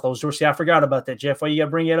behind closed doors. See, I forgot about that, Jeff. Why you got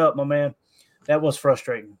to bring it up, my man? That was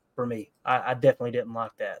frustrating for me. I definitely didn't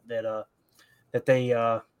like that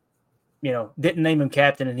they didn't name him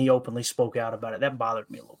captain and he openly spoke out about it. That bothered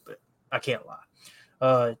me a little bit. I can't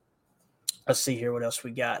lie. Let's see here what else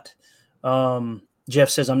we got. Jeff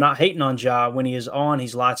says, I'm not hating on Ja. When he is on,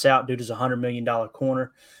 he's lights out. Dude is a $100 million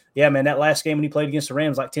corner. Yeah, man, that last game when he played against the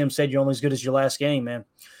Rams, like Tim said, you're only as good as your last game, man.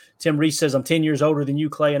 Tim Reese says, I'm 10 years older than you,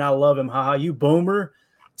 Clay, and I love him. Ha-ha, you boomer.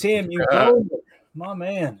 Tim, you boomer. My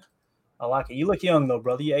man. I like it. You look young, though,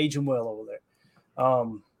 brother. You're aging well over there.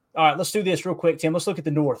 All right, let's do this real quick, Tim. Let's look at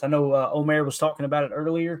the North. I know Omer was talking about it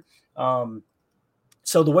earlier.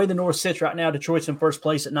 So the way the North sits right now, Detroit's in first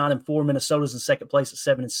place at 9-4. Minnesota's in second place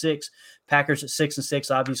at 7-6. Packers at 6-6.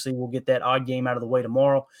 Obviously, we'll get that odd game out of the way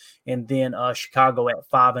tomorrow. And then Chicago at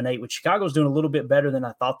 5-8, which Chicago's doing a little bit better than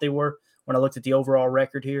I thought they were when I looked at the overall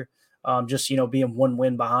record here. Being one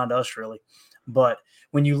win behind us, really. But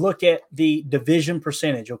when you look at the division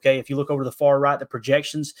percentage, okay, if you look over to the far right, the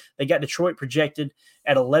projections, they got Detroit projected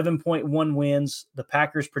at 11.1 wins, the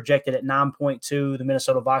Packers projected at 9.2, the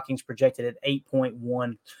Minnesota Vikings projected at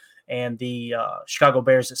 8.1, and the Chicago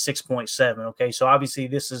Bears at 6.7, okay? So obviously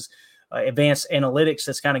this is advanced analytics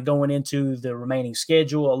that's kind of going into the remaining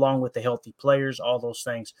schedule along with the healthy players, all those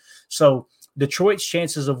things. So Detroit's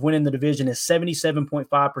chances of winning the division is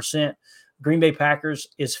 77.5%. Green Bay Packers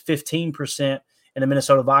is 15%, and the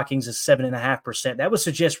Minnesota Vikings is 7.5%. That would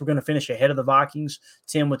suggest we're going to finish ahead of the Vikings,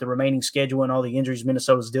 Tim, with the remaining schedule and all the injuries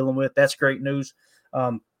Minnesota's dealing with. That's great news.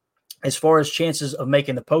 As far as chances of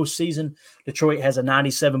making the postseason, Detroit has a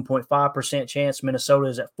 97.5% chance. Minnesota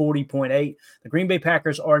is at 40.8%. The Green Bay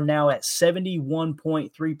Packers are now at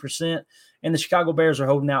 71.3%. And the Chicago Bears are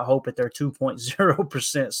holding out hope at their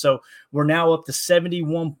 2.0%. So we're now up to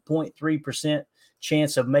 71.3%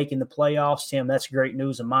 chance of making the playoffs. Tim, that's great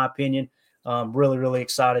news in my opinion. Really, really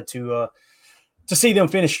excited to see them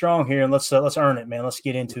finish strong here. And let's earn it, man. Let's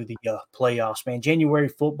get into the playoffs, man. January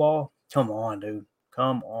football. Come on, dude.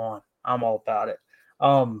 Come on. I'm all about it.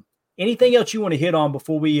 Anything else you want to hit on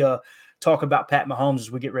before we talk about Pat Mahomes as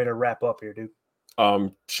we get ready to wrap up here, dude?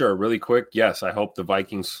 Sure. Really quick. Yes, I hope the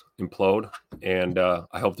Vikings implode, and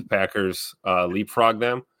I hope the Packers leapfrog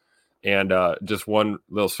them. And just one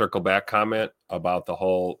little circle back comment about the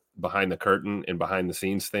whole behind the curtain and behind the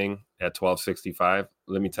scenes thing at 1265.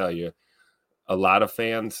 Let me tell you, a lot of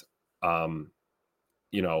fans, often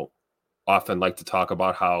like to talk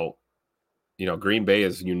about how, Green Bay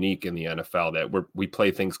is unique in the NFL, that we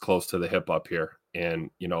play things close to the hip up here.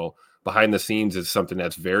 And, behind the scenes is something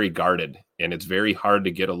that's very guarded, and it's very hard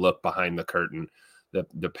to get a look behind the curtain.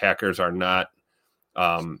 The Packers are not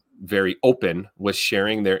very open with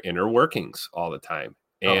sharing their inner workings all the time.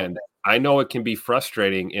 And I know it can be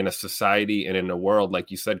frustrating in a society and in a world,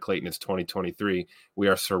 like you said, Clayton, it's 2023. We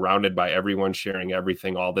are surrounded by everyone sharing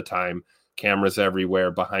everything all the time. Cameras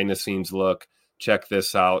everywhere, behind the scenes look, check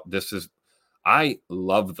this out. I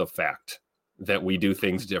love the fact that we do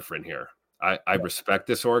things different here. I respect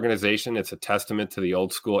this organization. It's a testament to the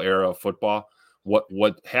old school era of football.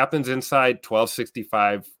 What happens inside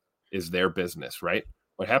 1265 is their business, right?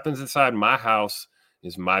 What happens inside my house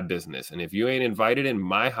is my business. And if you ain't invited in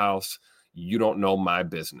my house, you don't know my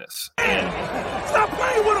business. Stop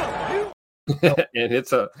playing with them. And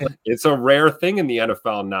it's a rare thing in the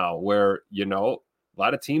NFL now where, a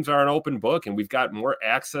lot of teams are an open book, and we've got more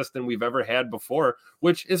access than we've ever had before,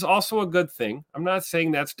 which is also a good thing. I'm not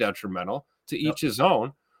saying that's detrimental. To each his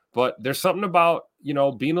own, but there's something about,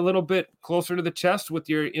 being a little bit closer to the chest with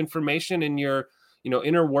your information and your,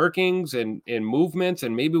 inner workings and movements.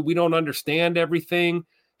 And maybe we don't understand everything.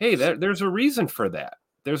 Hey, there's a reason for that.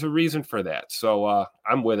 There's a reason for that. So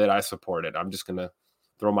I'm with it. I support it. I'm just going to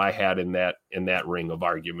throw my hat in that ring of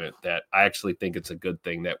argument that I actually think it's a good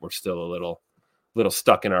thing that we're still a little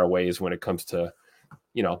stuck in our ways when it comes to,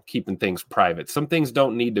 keeping things private. Some things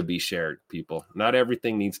don't need to be shared, people. Not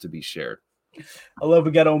everything needs to be shared. I love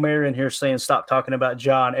we got Omer in here saying stop talking about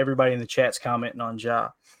Ja, and everybody in the chat's commenting on Ja.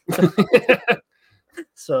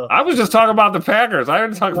 So I was just talking about the Packers. I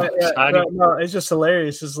didn't talk about Ja. No, it's just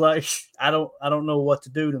hilarious. It's like I don't know what to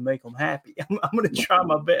do to make them happy. I'm going to try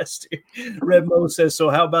my best here. Red Mo says, so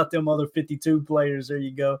how about them other 52 players? There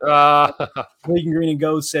you go. Bleeding Green and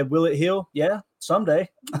Gold said, will it heal? Yeah, someday.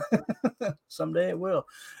 Someday it will.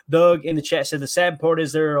 Doug in the chat said, the sad part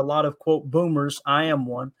is there are a lot of, quote, boomers, I am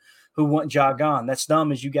one, who want Ja gone. That's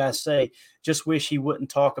dumb, as you guys say. Just wish he wouldn't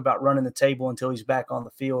talk about running the table until he's back on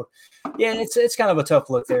the field. Yeah, it's kind of a tough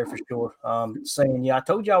look there for sure. Saying, I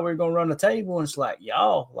told y'all we were going to run the table, and it's like,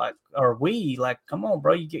 come on,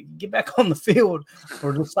 bro, you get back on the field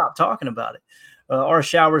or just stop talking about it. R.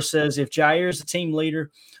 Shower says, if Jair's the team leader,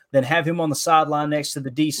 then have him on the sideline next to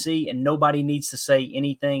the DC, and nobody needs to say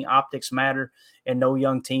anything. Optics matter, and no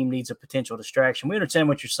young team needs a potential distraction. We understand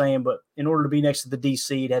what you're saying, but in order to be next to the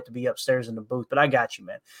DC, you'd have to be upstairs in the booth. But I got you,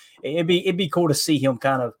 man. It'd be cool to see him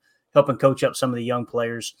kind of helping coach up some of the young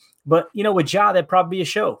players. But, with Ja, that'd probably be a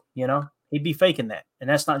show, He'd be faking that, and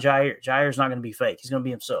that's not Jair. Jair's not going to be fake. He's going to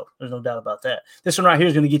be himself. There's no doubt about that. This one right here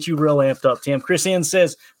is going to get you real amped up, Tim. Chris N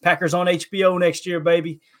says, Packers on HBO next year,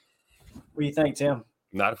 baby. What do you think, Tim?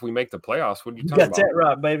 Not if we make the playoffs. What are you talking about? Got that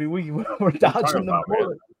right, baby. We're dodging the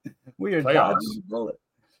bullet. We are dodging the bullet.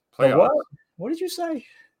 Playoffs. What did you say?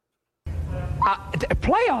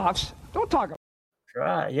 Playoffs? Don't talk about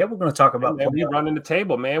Right. Yeah, we're going to talk about playoffs. We running the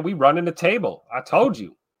table, man. We running the table. I told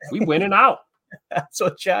you. We winning out. That's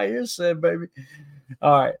what Jair said, baby.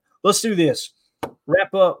 All right. Let's do this.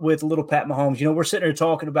 Wrap up with a little Pat Mahomes. We're sitting here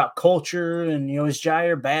talking about culture and, is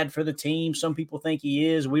Jair bad for the team? Some people think he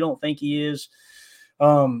is. We don't think he is.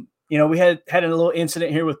 We had a little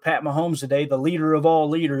incident here with Pat Mahomes today, the leader of all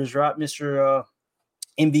leaders, right? Mr.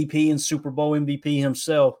 MVP and Super Bowl MVP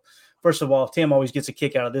himself. First of all, Tim always gets a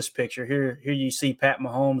kick out of this picture. Here you see Pat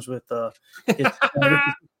Mahomes with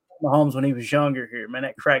Mahomes when he was younger here. Man,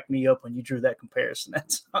 that cracked me up when you drew that comparison.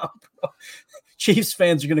 That's Chiefs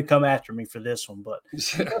fans are going to come after me for this one, but it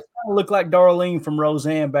kind of look like Darlene from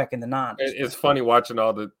Roseanne back in the 90s. It's funny watching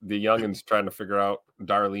all the youngins trying to figure out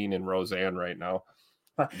Darlene and Roseanne right now.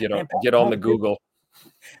 Get on the Google.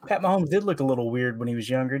 Pat Mahomes did look a little weird when he was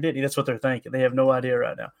younger, didn't he? That's what they're thinking. They have no idea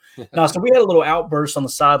right now. No, so we had a little outburst on the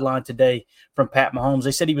sideline today from Pat Mahomes.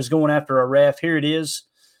 They said he was going after a ref. Here it is,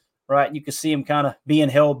 right? You can see him kind of being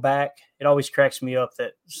held back. It always cracks me up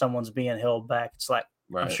that someone's being held back. It's like,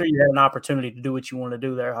 right. I'm sure you had an opportunity to do what you want to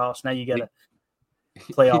do there, Hoss. Now you got to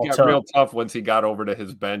play all tough. He got real tough once he got over to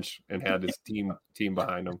his bench and had his team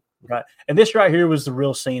behind him. Right. And this right here was the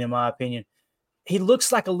real scene, in my opinion. He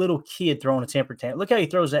looks like a little kid throwing a temper tantrum. Look how he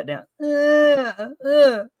throws that down.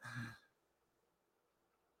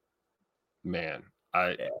 Man,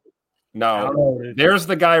 there's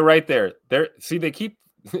the guy right there. There, see, they keep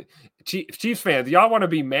Chiefs fans. Y'all want to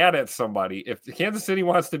be mad at somebody. If Kansas City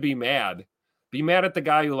wants to be mad at the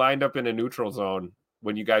guy who lined up in a neutral zone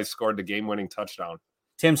when you guys scored the game-winning touchdown.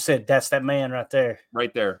 Tim said, "That's that man right there."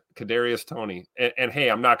 Right there, Kadarius Toney. And hey,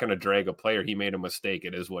 I'm not going to drag a player. He made a mistake.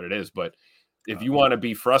 It is what it is. But if you want to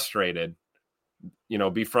be frustrated,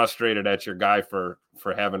 be frustrated at your guy for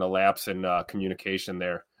having a lapse in communication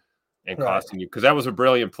there and costing you. Because that was a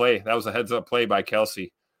brilliant play. That was a heads-up play by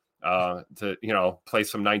Kelsey to play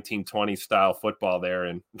some 1920 style football there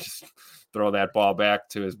and just throw that ball back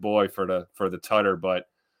to his boy for the tutter. But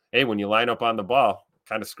hey, when you line up on the ball, it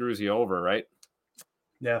kind of screws you over, right?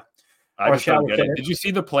 Yeah. I just don't get it. Did you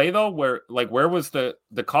see the play though? Where was the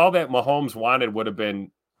call that Mahomes wanted would have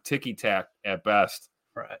been ticky-tack at best.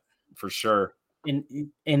 Right. For sure.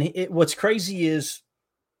 And what's crazy is,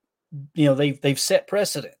 they've set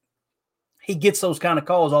precedent. He gets those kind of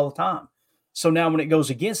calls all the time. So now when it goes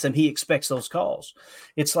against him, he expects those calls.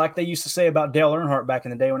 It's like they used to say about Dale Earnhardt back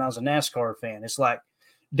in the day when I was a NASCAR fan. It's like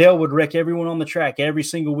Dale would wreck everyone on the track every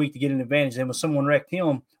single week to get an advantage. And when someone wrecked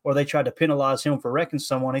him or they tried to penalize him for wrecking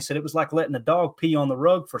someone, he said it was like letting a dog pee on the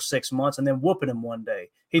rug for 6 months and then whooping him one day.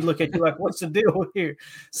 He'd look at you like, what's the deal here?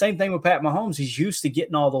 Same thing with Pat Mahomes. He's used to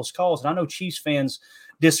getting all those calls. And I know Chiefs fans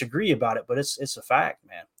disagree about it, but it's a fact,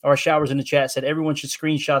 man. Our Showers in the chat said everyone should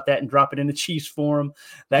screenshot that and drop it in the Chiefs forum.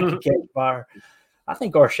 That could catch fire. I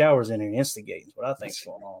think our Showers in here instigating what I think's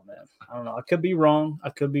going on, man. I don't know. I could be wrong.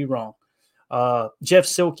 Jeff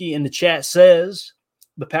Silky in the chat says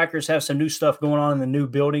the Packers have some new stuff going on in the new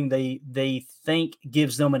building. They think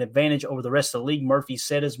gives them an advantage over the rest of the league. Murphy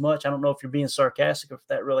said as much. I don't know if you're being sarcastic or if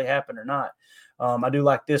that really happened or not. I do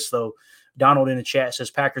like this, though. Donald in the chat says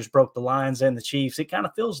Packers broke the Lions and the Chiefs. It kind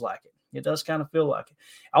of feels like it. It does kind of feel like it.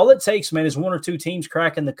 All it takes, man, is one or two teams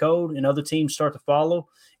cracking the code and other teams start to follow.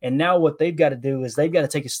 And now what they've got to do is they've got to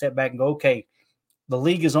take a step back and go, okay, the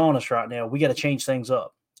league is on us right now. We got to change things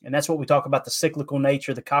up. And that's what we talk about, the cyclical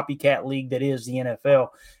nature, the copycat league that is the NFL.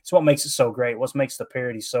 It's what makes it so great. What makes the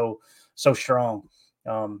parity so strong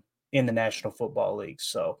in the National Football League.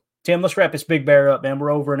 So, Tim, let's wrap this big bear up, man.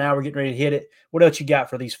 We're over an hour. We're getting ready to hit it. What else you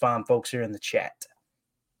got for these fine folks here in the chat?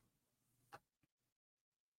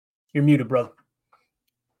 You're muted, brother.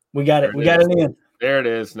 We got it. We got it in. There it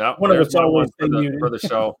is. Now, one of us always for the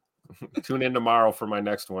show. Tune in tomorrow for my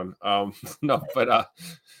next one.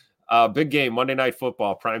 Big game, Monday Night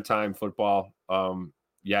Football, primetime football.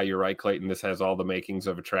 Yeah, you're right, Clayton. This has all the makings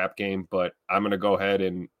of a trap game, but I'm going to go ahead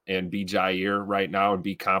and be Jair right now and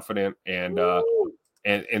be confident and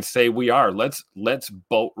say we are. Let's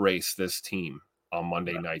boat race this team on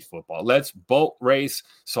Monday Night Football. Let's boat race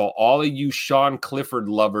so all of you Sean Clifford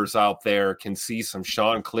lovers out there can see some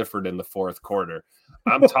Sean Clifford in the fourth quarter.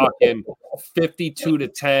 I'm talking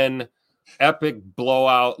 52-10, epic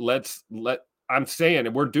blowout. I'm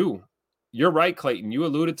saying we're due. You're right, Clayton. You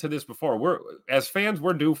alluded to this before. As fans,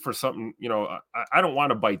 we're due for something. I don't want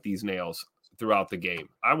to bite these nails throughout the game.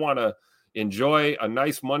 I want to enjoy a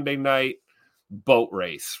nice Monday night boat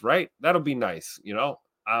race, right? That'll be nice,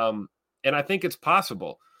 and I think it's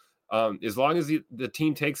possible as long as the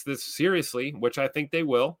team takes this seriously, which I think they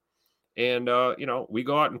will. And, we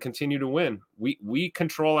go out and continue to win. We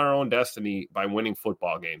control our own destiny by winning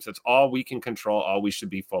football games. That's all we can control. All we should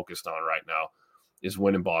be focused on right now is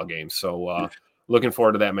winning ball games. So looking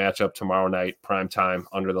forward to that matchup tomorrow night, prime time,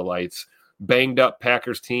 under the lights. Banged up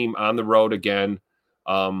Packers team on the road again.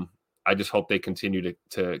 I just hope they continue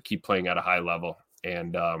to keep playing at a high level.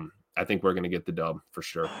 And I think we're going to get the dub for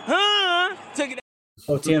sure.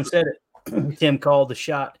 Oh, Tim said it. Tim called the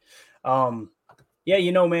shot.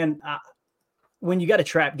 Yeah, man, when you got a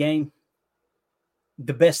trap game,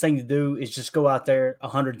 the best thing to do is just go out there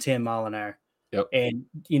 110 mile an hour. Yep. And,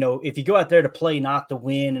 if you go out there to play, not to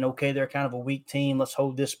win, and okay, they're kind of a weak team, let's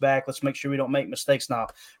hold this back. Let's make sure we don't make mistakes. Now,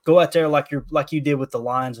 go out there like you did with the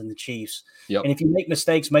Lions and the Chiefs. Yep. And if you make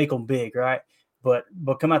mistakes, make them big, right? But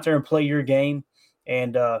come out there and play your game.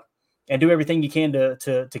 And do everything you can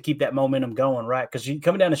to keep that momentum going, right? Because you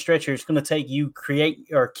coming down the stretch here, it's going to take you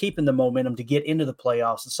keeping the momentum to get into the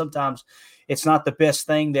playoffs. And sometimes it's not the best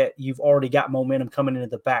thing that you've already got momentum coming into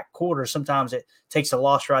the back quarter. Sometimes it takes a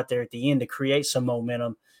loss right there at the end to create some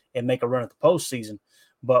momentum and make a run at the postseason.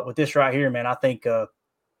 But with this right here, man, I think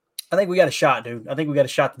we got a shot, dude. I think we got a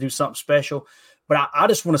shot to do something special. But I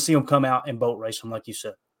just want to see them come out and boat race them, like you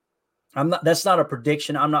said. That's not a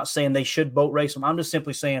prediction. I'm not saying they should boat race them. I'm just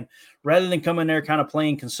simply saying, rather than come in there kind of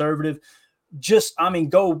playing conservative,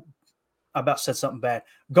 go. I about said something bad.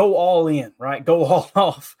 Go all in, right? Go all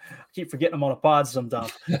off. I keep forgetting I'm on a pod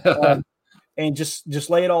sometimes. And just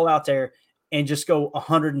lay it all out there and just go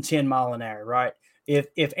 110 mile an hour, right?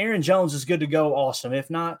 If Aaron Jones is good to go, awesome. If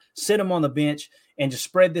not, sit him on the bench and just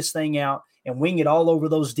spread this thing out and wing it all over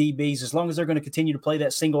those DBs. As long as they're going to continue to play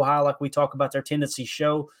that single high like we talk about their tendencies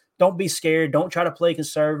show, don't be scared. Don't try to play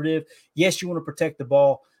conservative. Yes, you want to protect the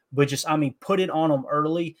ball, but just, put it on them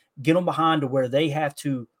early. Get them behind to where they have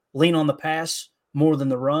to lean on the pass more than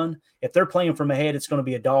the run. If they're playing from ahead, it's going to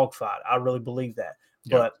be a dogfight. I really believe that.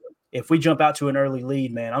 Yeah. But if we jump out to an early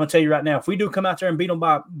lead, man, I'm going to tell you right now, if we do come out there and beat them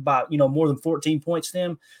by more than 14 points to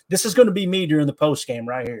them, this is going to be me during the post game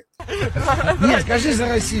right here. Нет, скажи за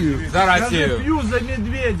Россию. За Россию. Пью за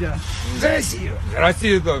медведя. За Россию. За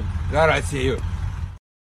Россию, за Россию.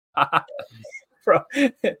 Bro,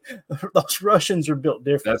 those Russians are built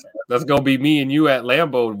different. That's going to be me and you at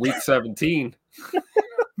Lambeau week 17.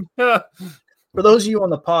 For those of you on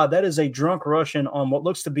the pod, that is a drunk Russian on what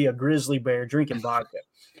looks to be a grizzly bear drinking vodka.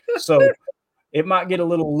 So it might get a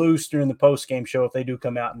little loose during the post-game show if they do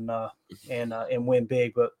come out and win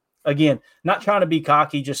big. But again, not trying to be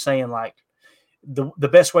cocky, just saying like the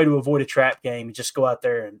best way to avoid a trap game is just go out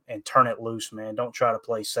there and turn it loose, man. Don't try to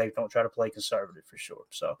play safe. Don't try to play conservative for sure.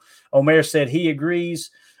 So Omer said he agrees.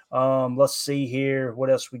 Let's see here. What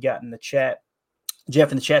else we got in the chat?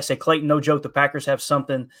 Jeff in the chat said, Clayton, no joke, the Packers have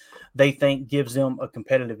something they think gives them a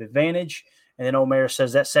competitive advantage. And then Omer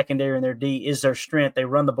says that secondary in their D is their strength. They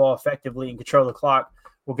run the ball effectively and control the clock.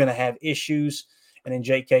 We're going to have issues. And then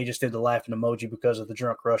JK just did the laughing emoji because of the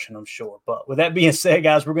drunk Russian, I'm sure. But with that being said,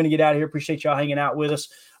 guys, we're going to get out of here. Appreciate y'all hanging out with us.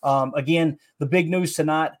 Again, the big news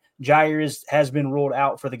tonight, Jair has been ruled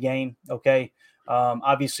out for the game, okay?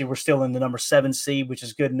 Obviously, we're still in the number 7 seed, which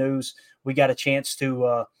is good news. We got a chance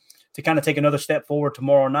to kind of take another step forward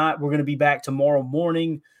tomorrow night. We're going to be back tomorrow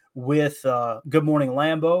morning with Good Morning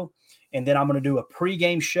Lambeau. And then I'm going to do a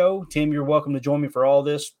pregame show. Tim, you're welcome to join me for all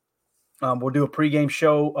this. We'll do a pregame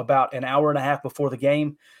show about an hour and a half before the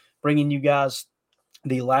game, bringing you guys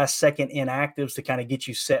the last-second inactives to kind of get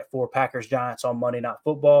you set for Packers-Giants on Monday Night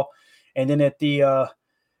Football. And then at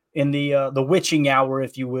in the witching hour,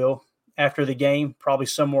 if you will, after the game, probably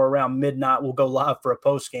somewhere around midnight, we'll go live for a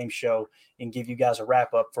post-game show and give you guys a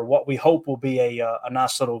wrap-up for what we hope will be a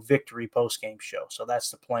nice little victory post-game show. So that's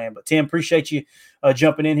the plan. But, Tim, appreciate you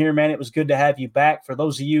jumping in here, man. It was good to have you back. For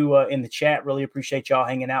those of you in the chat, really appreciate y'all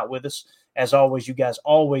hanging out with us. As always, you guys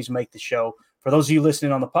always make the show. For those of you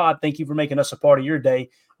listening on the pod, thank you for making us a part of your day.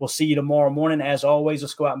 We'll see you tomorrow morning. As always,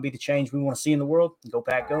 let's go out and be the change we want to see in the world. Go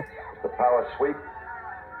Pack, go. The power sweep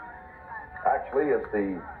actually is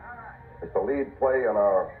the lead play in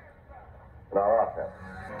our offense.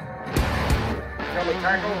 Come to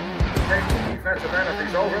tackle, take the defensive end if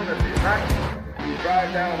he's over him. If he's not, you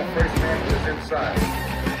drive down the first man who is inside.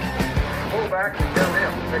 Pull back and get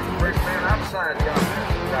him. Take the first man outside the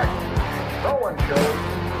offensive tackle. No one goes.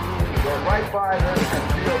 Go right by them and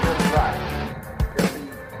field inside. If the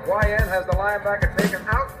YN has the linebacker taken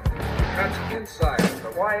out, he cuts inside. If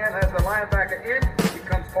the YN has the linebacker in, he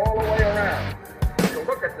comes all the way around. So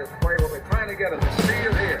look at this play. What we're trying to get is a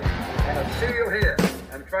seal here and a seal here,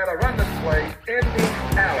 and try to run this play ending